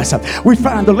Jesus, we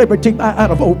find the liberty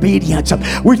out of obedience.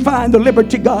 We find the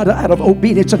liberty, God, out of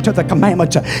obedience unto the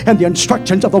commandments and the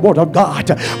instructions of the Word of God.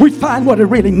 We find what it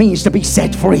really means to be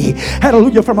set free.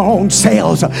 Hallelujah, from our own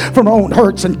selves, from our own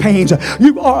hurts and pains.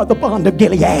 You are the bond of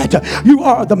Gilead. You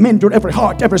are the mender of every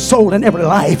heart, every soul, and every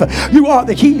life. You are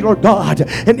the healer, God,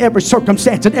 in every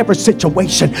circumstance, in every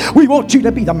situation. We want you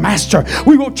to be the master.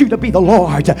 We want you to be the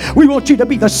Lord. We want you to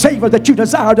be the Savior that you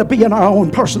desire to be in our own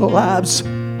personal lives.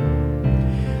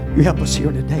 You help us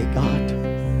here today, God.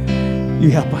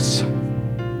 You help us.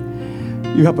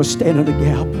 You help us stand in the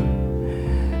gap.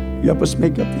 You help us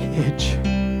make up the hedge.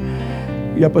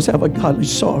 You help us have a godly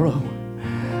sorrow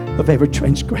of every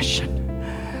transgression.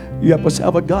 You help us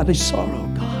have a godly sorrow,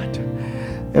 God,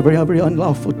 every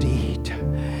unlawful deed.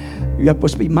 You help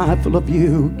us be mindful of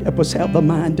you. Help us have the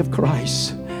mind of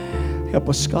Christ. Help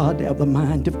us, God, to have the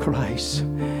mind of Christ.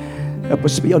 Help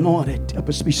us be anointed. Help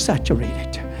us be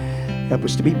saturated. Help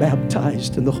us to be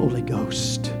baptized in the Holy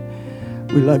Ghost.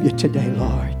 We love you today,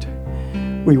 Lord.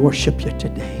 We worship you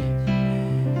today.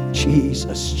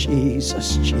 Jesus,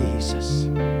 Jesus, Jesus.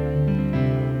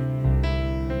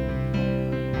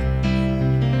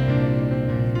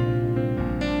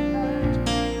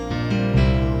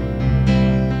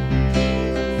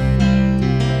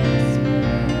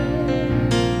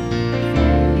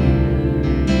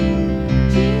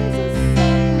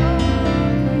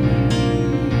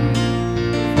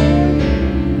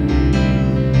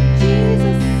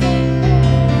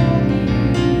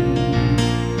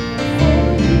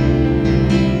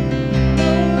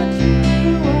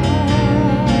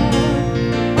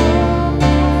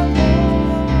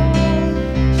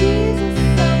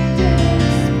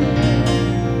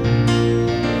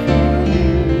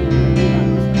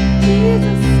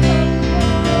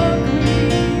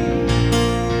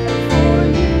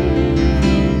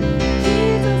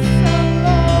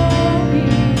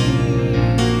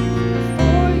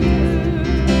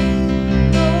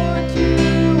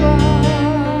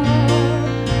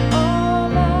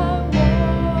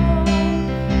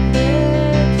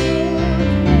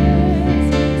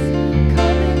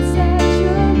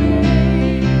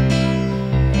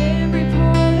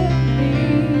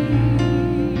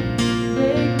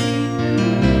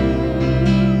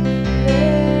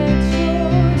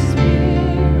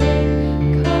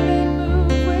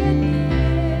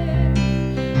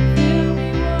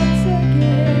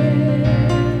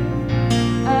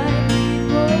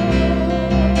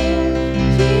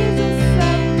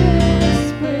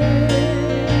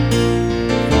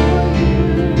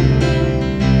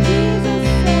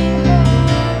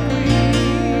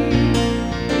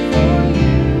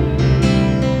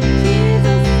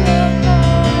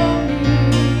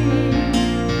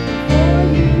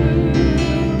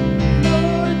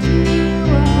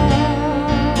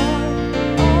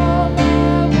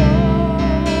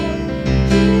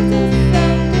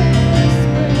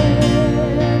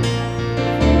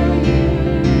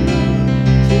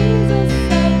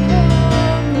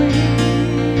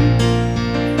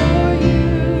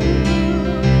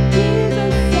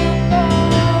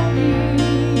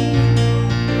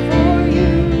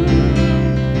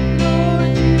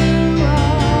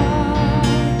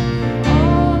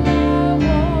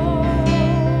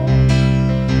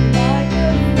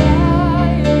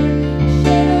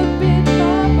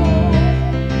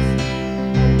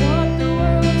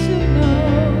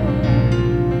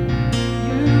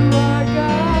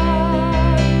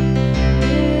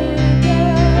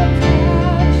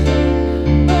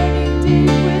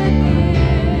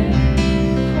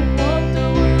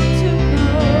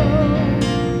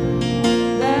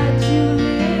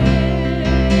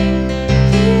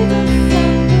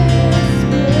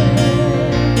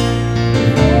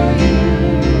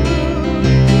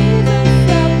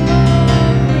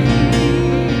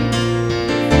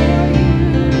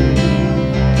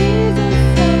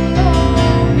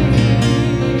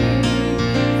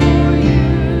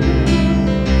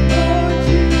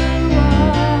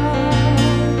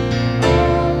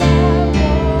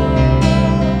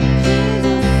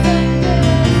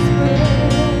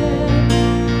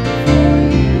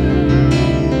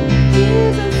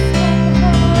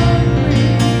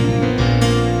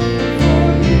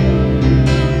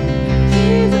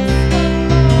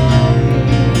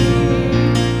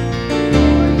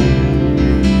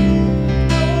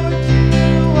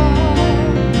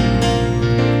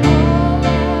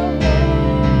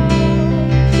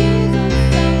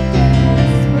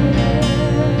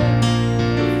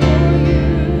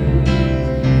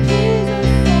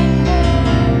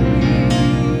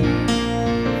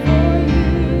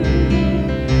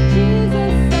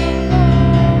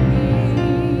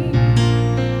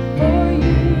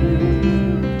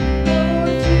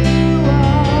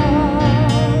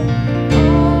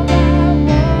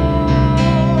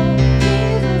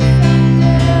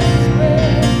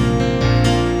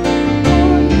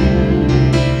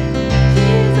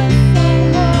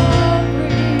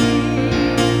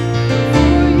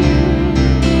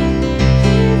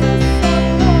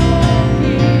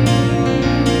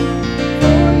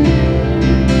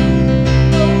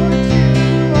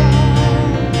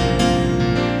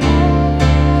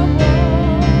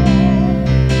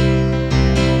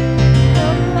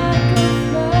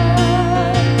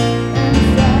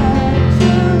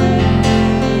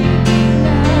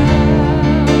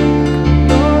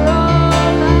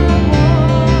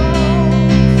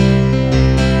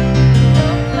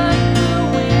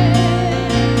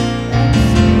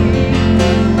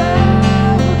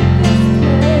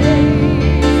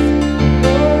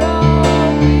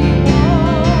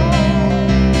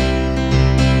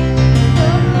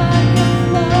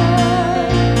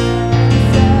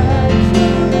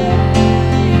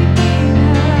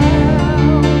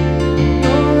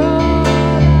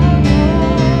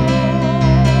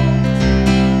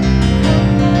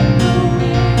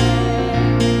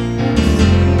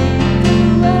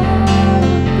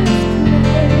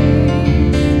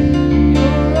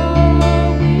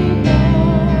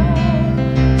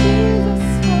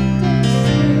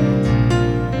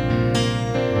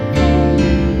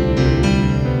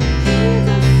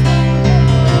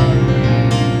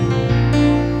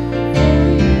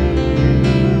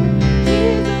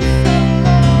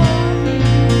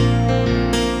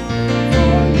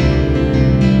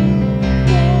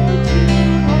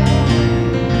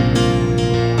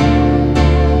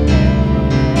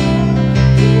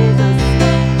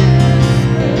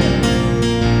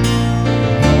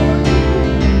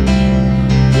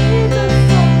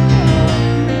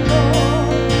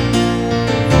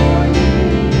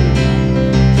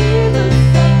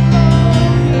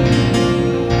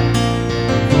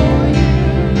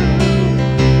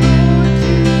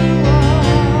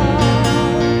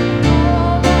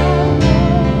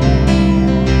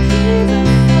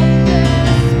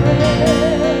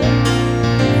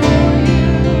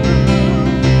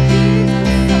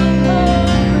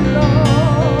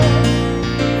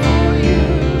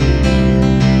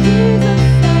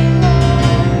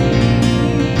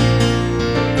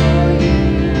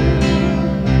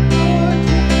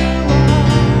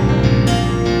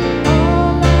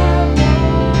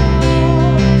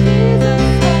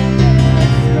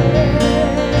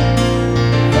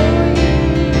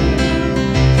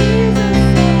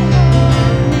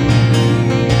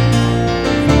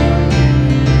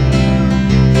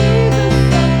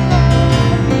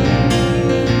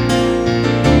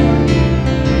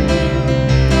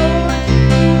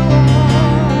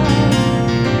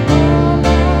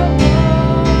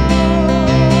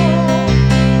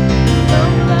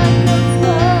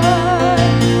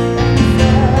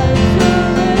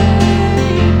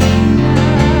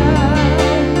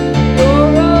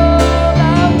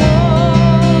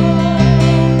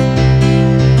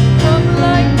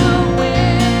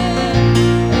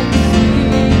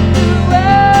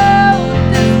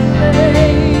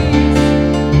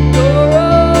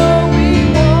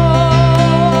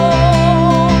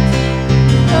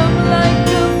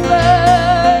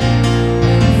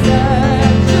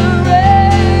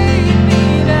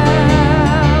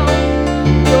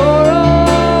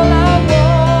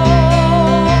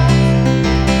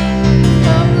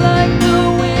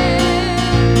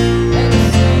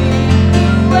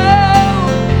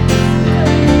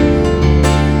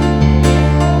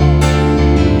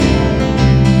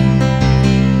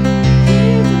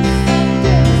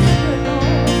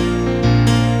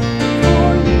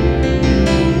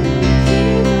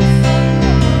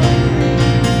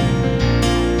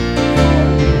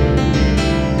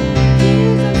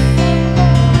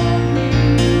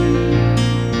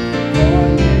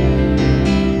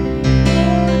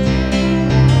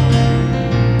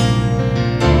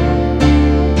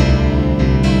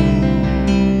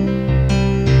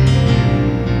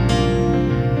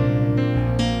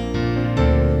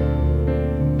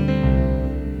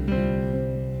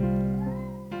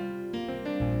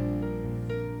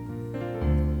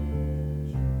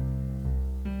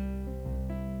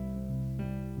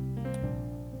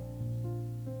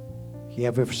 You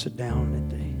ever sit down at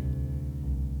the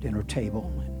dinner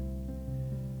table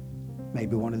and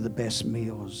maybe one of the best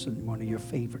meals and one of your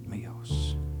favorite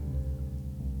meals,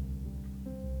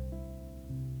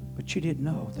 but you didn't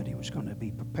know that he was going to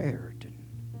be prepared, and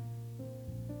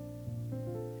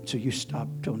so you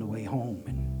stopped on the way home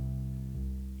and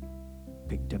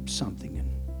picked up something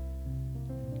and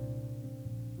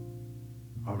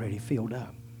already filled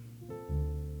up.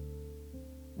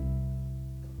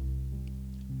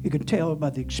 You can tell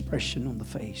by the expression on the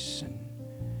face and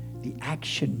the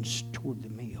actions toward the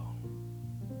meal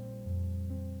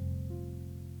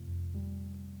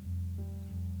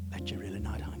that you're really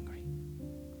not hungry.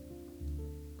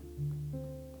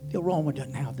 The aroma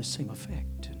doesn't have the same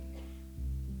effect.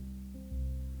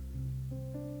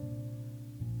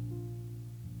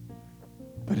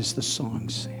 But as the song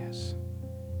says,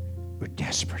 we're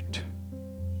desperate.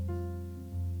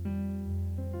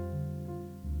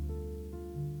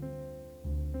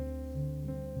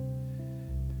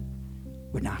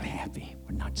 We're not happy.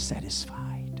 We're not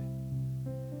satisfied.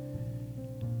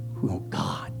 We want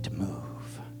God to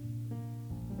move.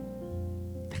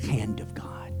 The hand of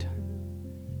God.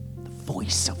 The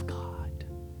voice of God.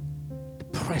 The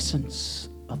presence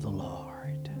of the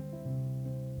Lord.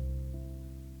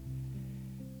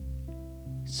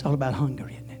 It's all about hunger,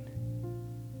 isn't it?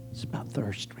 It's about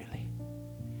thirst, really.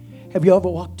 Have you ever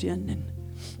walked in and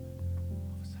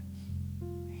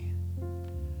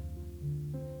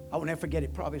I will never forget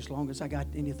it, probably as long as I got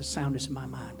any of the soundness in my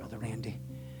mind, Brother Randy.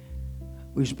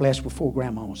 We was blessed with 4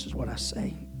 grandmas, is what I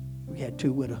say. We had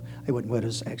 2 widows. They weren't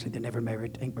widows, actually. They never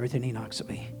married. Aunt Bertha and Enoch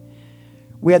Oxley.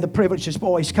 We had the privilege as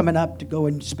boys coming up to go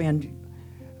and spend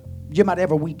just about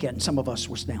every weekend. Some of us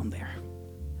was down there.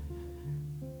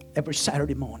 Every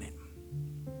Saturday morning.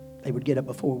 They would get up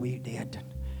before we did.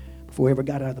 Before we ever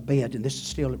got out of the bed. And this is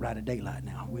still right at daylight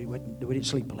now. We didn't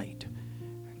sleep late.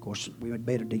 Of course, we went to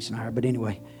bed a decent hour. But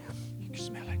anyway, you can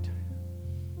smell it.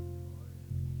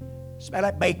 Smell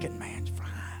that bacon, man. It's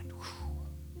frying.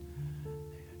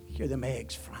 Hear them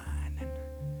eggs frying. And,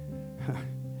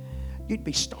 you'd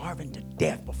be starving to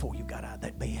death before you got out of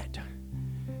that bed.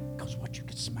 Because what you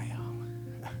could smell.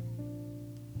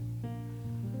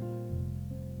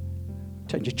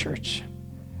 Tell you, church,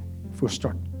 if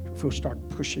we'll start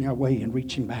pushing our way and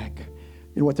reaching back,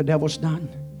 you know what the devil's done?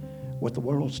 What the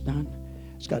world's done?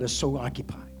 It's got us so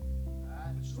occupied.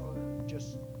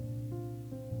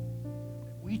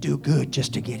 We do good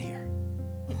just to get here.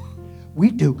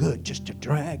 We do good just to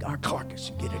drag our carcass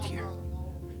and get it here.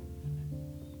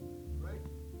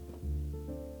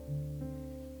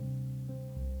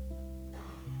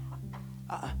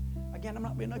 Again, I'm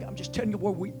not being ugly. I'm just telling you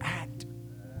where we act.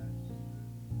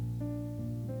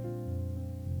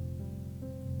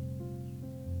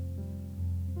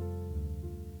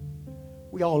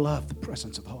 We all love the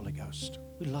presence of the Holy Ghost.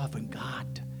 We love when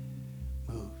God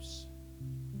moves.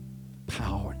 The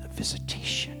power and the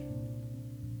visitation.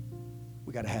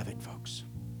 We got to have it, folks.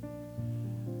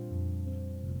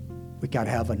 We got to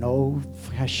have an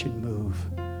old-fashioned move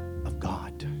of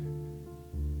God.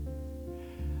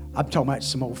 I'm talking about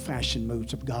some old-fashioned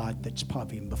moves of God that's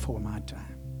probably even before my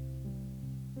time.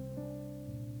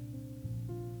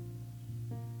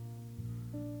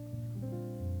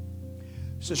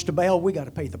 Sister Bell, we got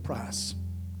to pay the price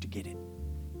to get it.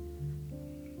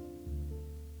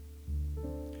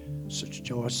 Sister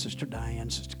Joyce, Sister Diane,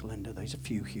 Sister Glenda, there's a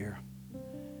few here.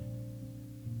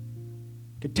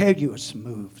 To tell you it's some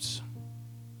moves.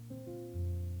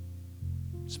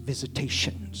 Some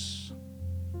visitations.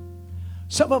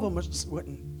 Some of them wasn't so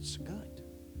good,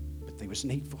 but they was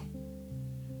needful.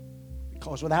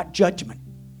 Because without judgment,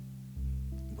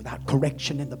 without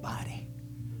correction in the body,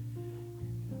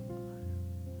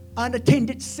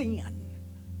 unattended sin,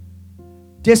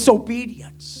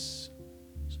 disobedience,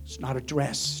 it's not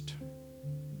addressed.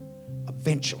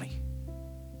 Eventually,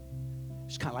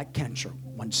 it's kind of like cancer,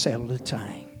 one cell at a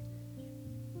time.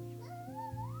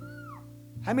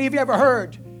 How many of you ever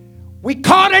heard, we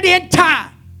caught it in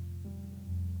time?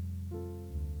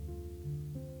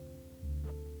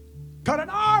 Cut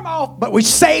an arm off, but we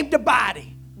saved the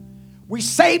body. We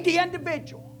saved the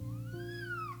individual.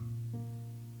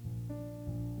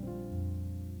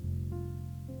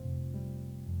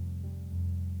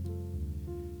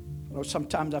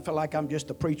 Sometimes I feel like I'm just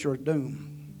a preacher of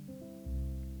doom.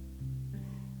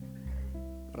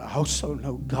 But I also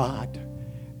know God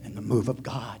and the move of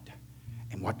God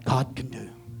and what God can do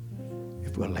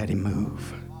if we'll let Him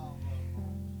move.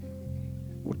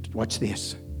 Watch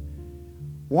this.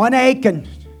 One Achan,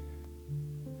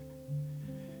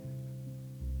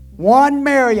 one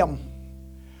Miriam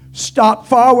stopped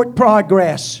forward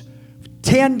progress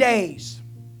 10 days.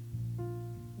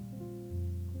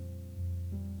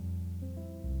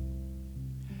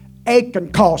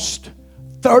 Achan cost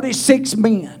 36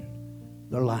 men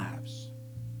their lives.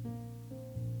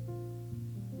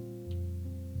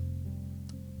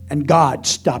 And God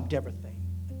stopped everything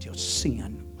until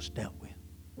sin was dealt with.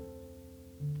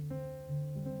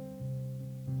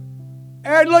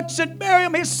 Aaron looks at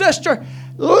Miriam, his sister,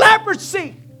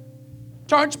 leprosy.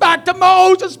 Turns back to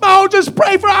Moses. Moses,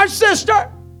 pray for our sister.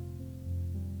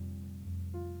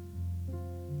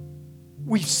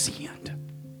 We've sinned.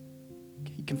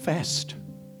 He confessed.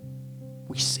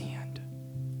 We sinned.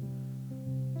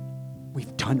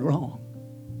 We've done wrong.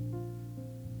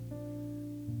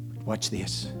 But watch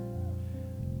this.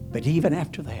 But even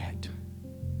after that,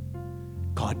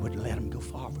 God would let him go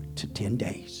forward to 10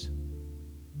 days.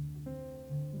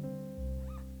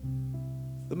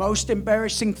 The most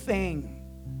embarrassing thing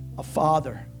a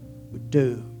father would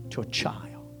do to a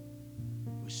child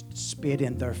was to spit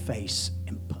in their face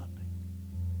in public.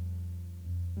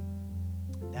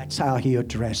 That's how he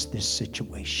addressed this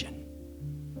situation.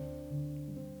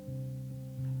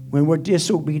 When we're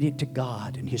disobedient to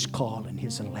God and His call and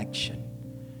His election,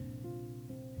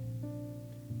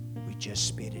 we just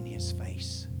spit in His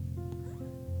face.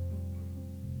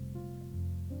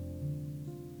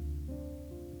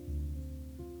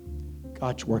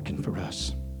 God's working for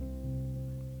us.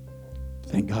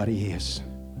 Thank God He is.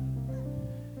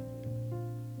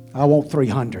 I want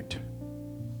 300.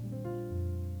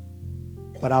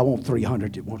 But I want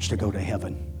 300 that wants to go to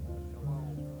heaven.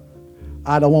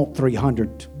 I don't want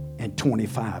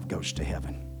 325 goes to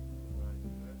heaven.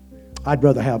 I'd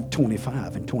rather have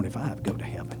 25 and 25 go to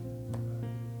heaven.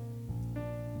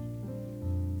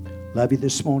 Love you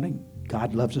this morning.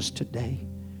 God loves us today.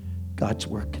 God's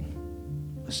working.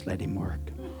 Let's let Him work.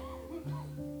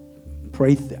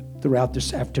 Pray throughout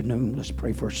this afternoon. Let's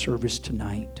pray for a service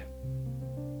tonight.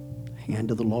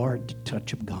 Hand of the Lord, the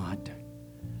touch of God.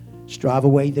 Strive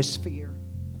away this fear.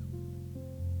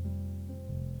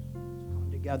 Come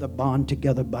together, bond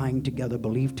together, bind together,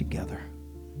 believe together.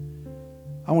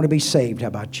 I want to be saved. How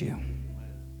about you?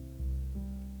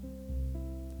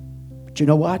 But you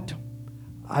know what?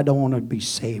 I don't want to be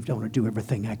saved. I want to do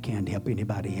everything I can to help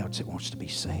anybody else that wants to be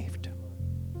saved,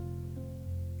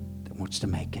 that wants to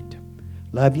make it.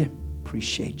 Love you.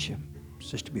 Appreciate you.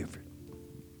 Sister Buford.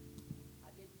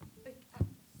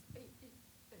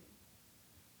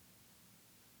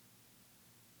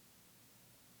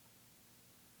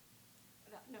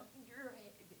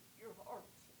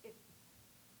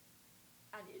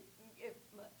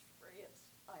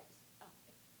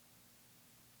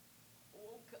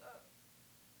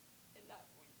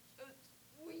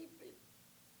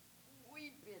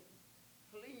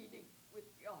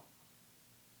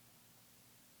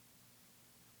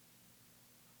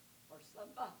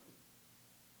 Somebody.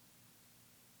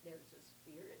 There's a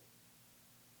spirit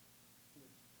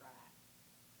that's dry.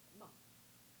 Come on.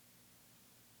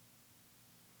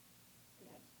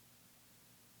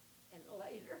 And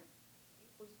later,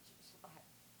 it was just like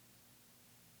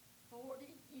 40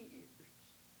 years.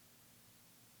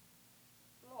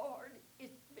 Lord,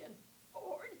 it's been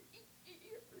 40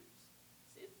 years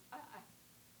since I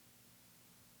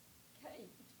came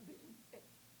to be there.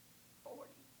 40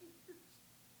 years.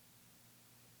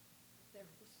 There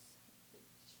was something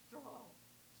strong.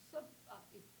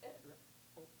 Somebody better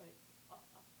obey God.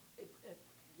 They better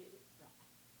get it right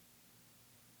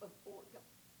before God.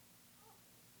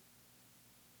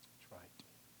 That's right.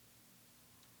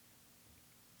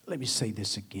 Let me say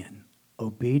this again.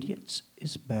 Obedience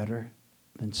is better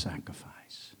than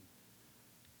sacrifice.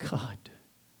 God,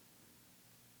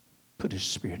 put His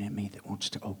Spirit in me that wants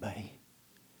to obey.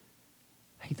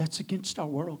 Hey, that's against our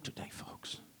world today,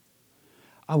 folks.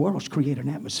 Our world's created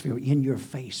an atmosphere in your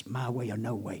face, my way or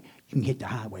no way. You can hit the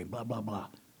highway, blah, blah, blah.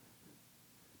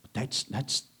 But that's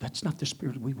not the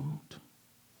spirit we want.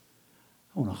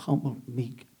 I want a humble,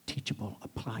 meek, teachable,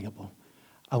 pliable.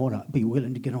 I want to be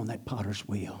willing to get on that potter's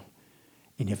wheel.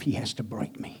 And if He has to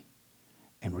break me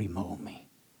and remold me,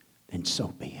 then so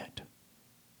be it.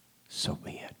 So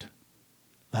be it.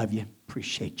 Love you.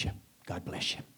 Appreciate you. God bless you.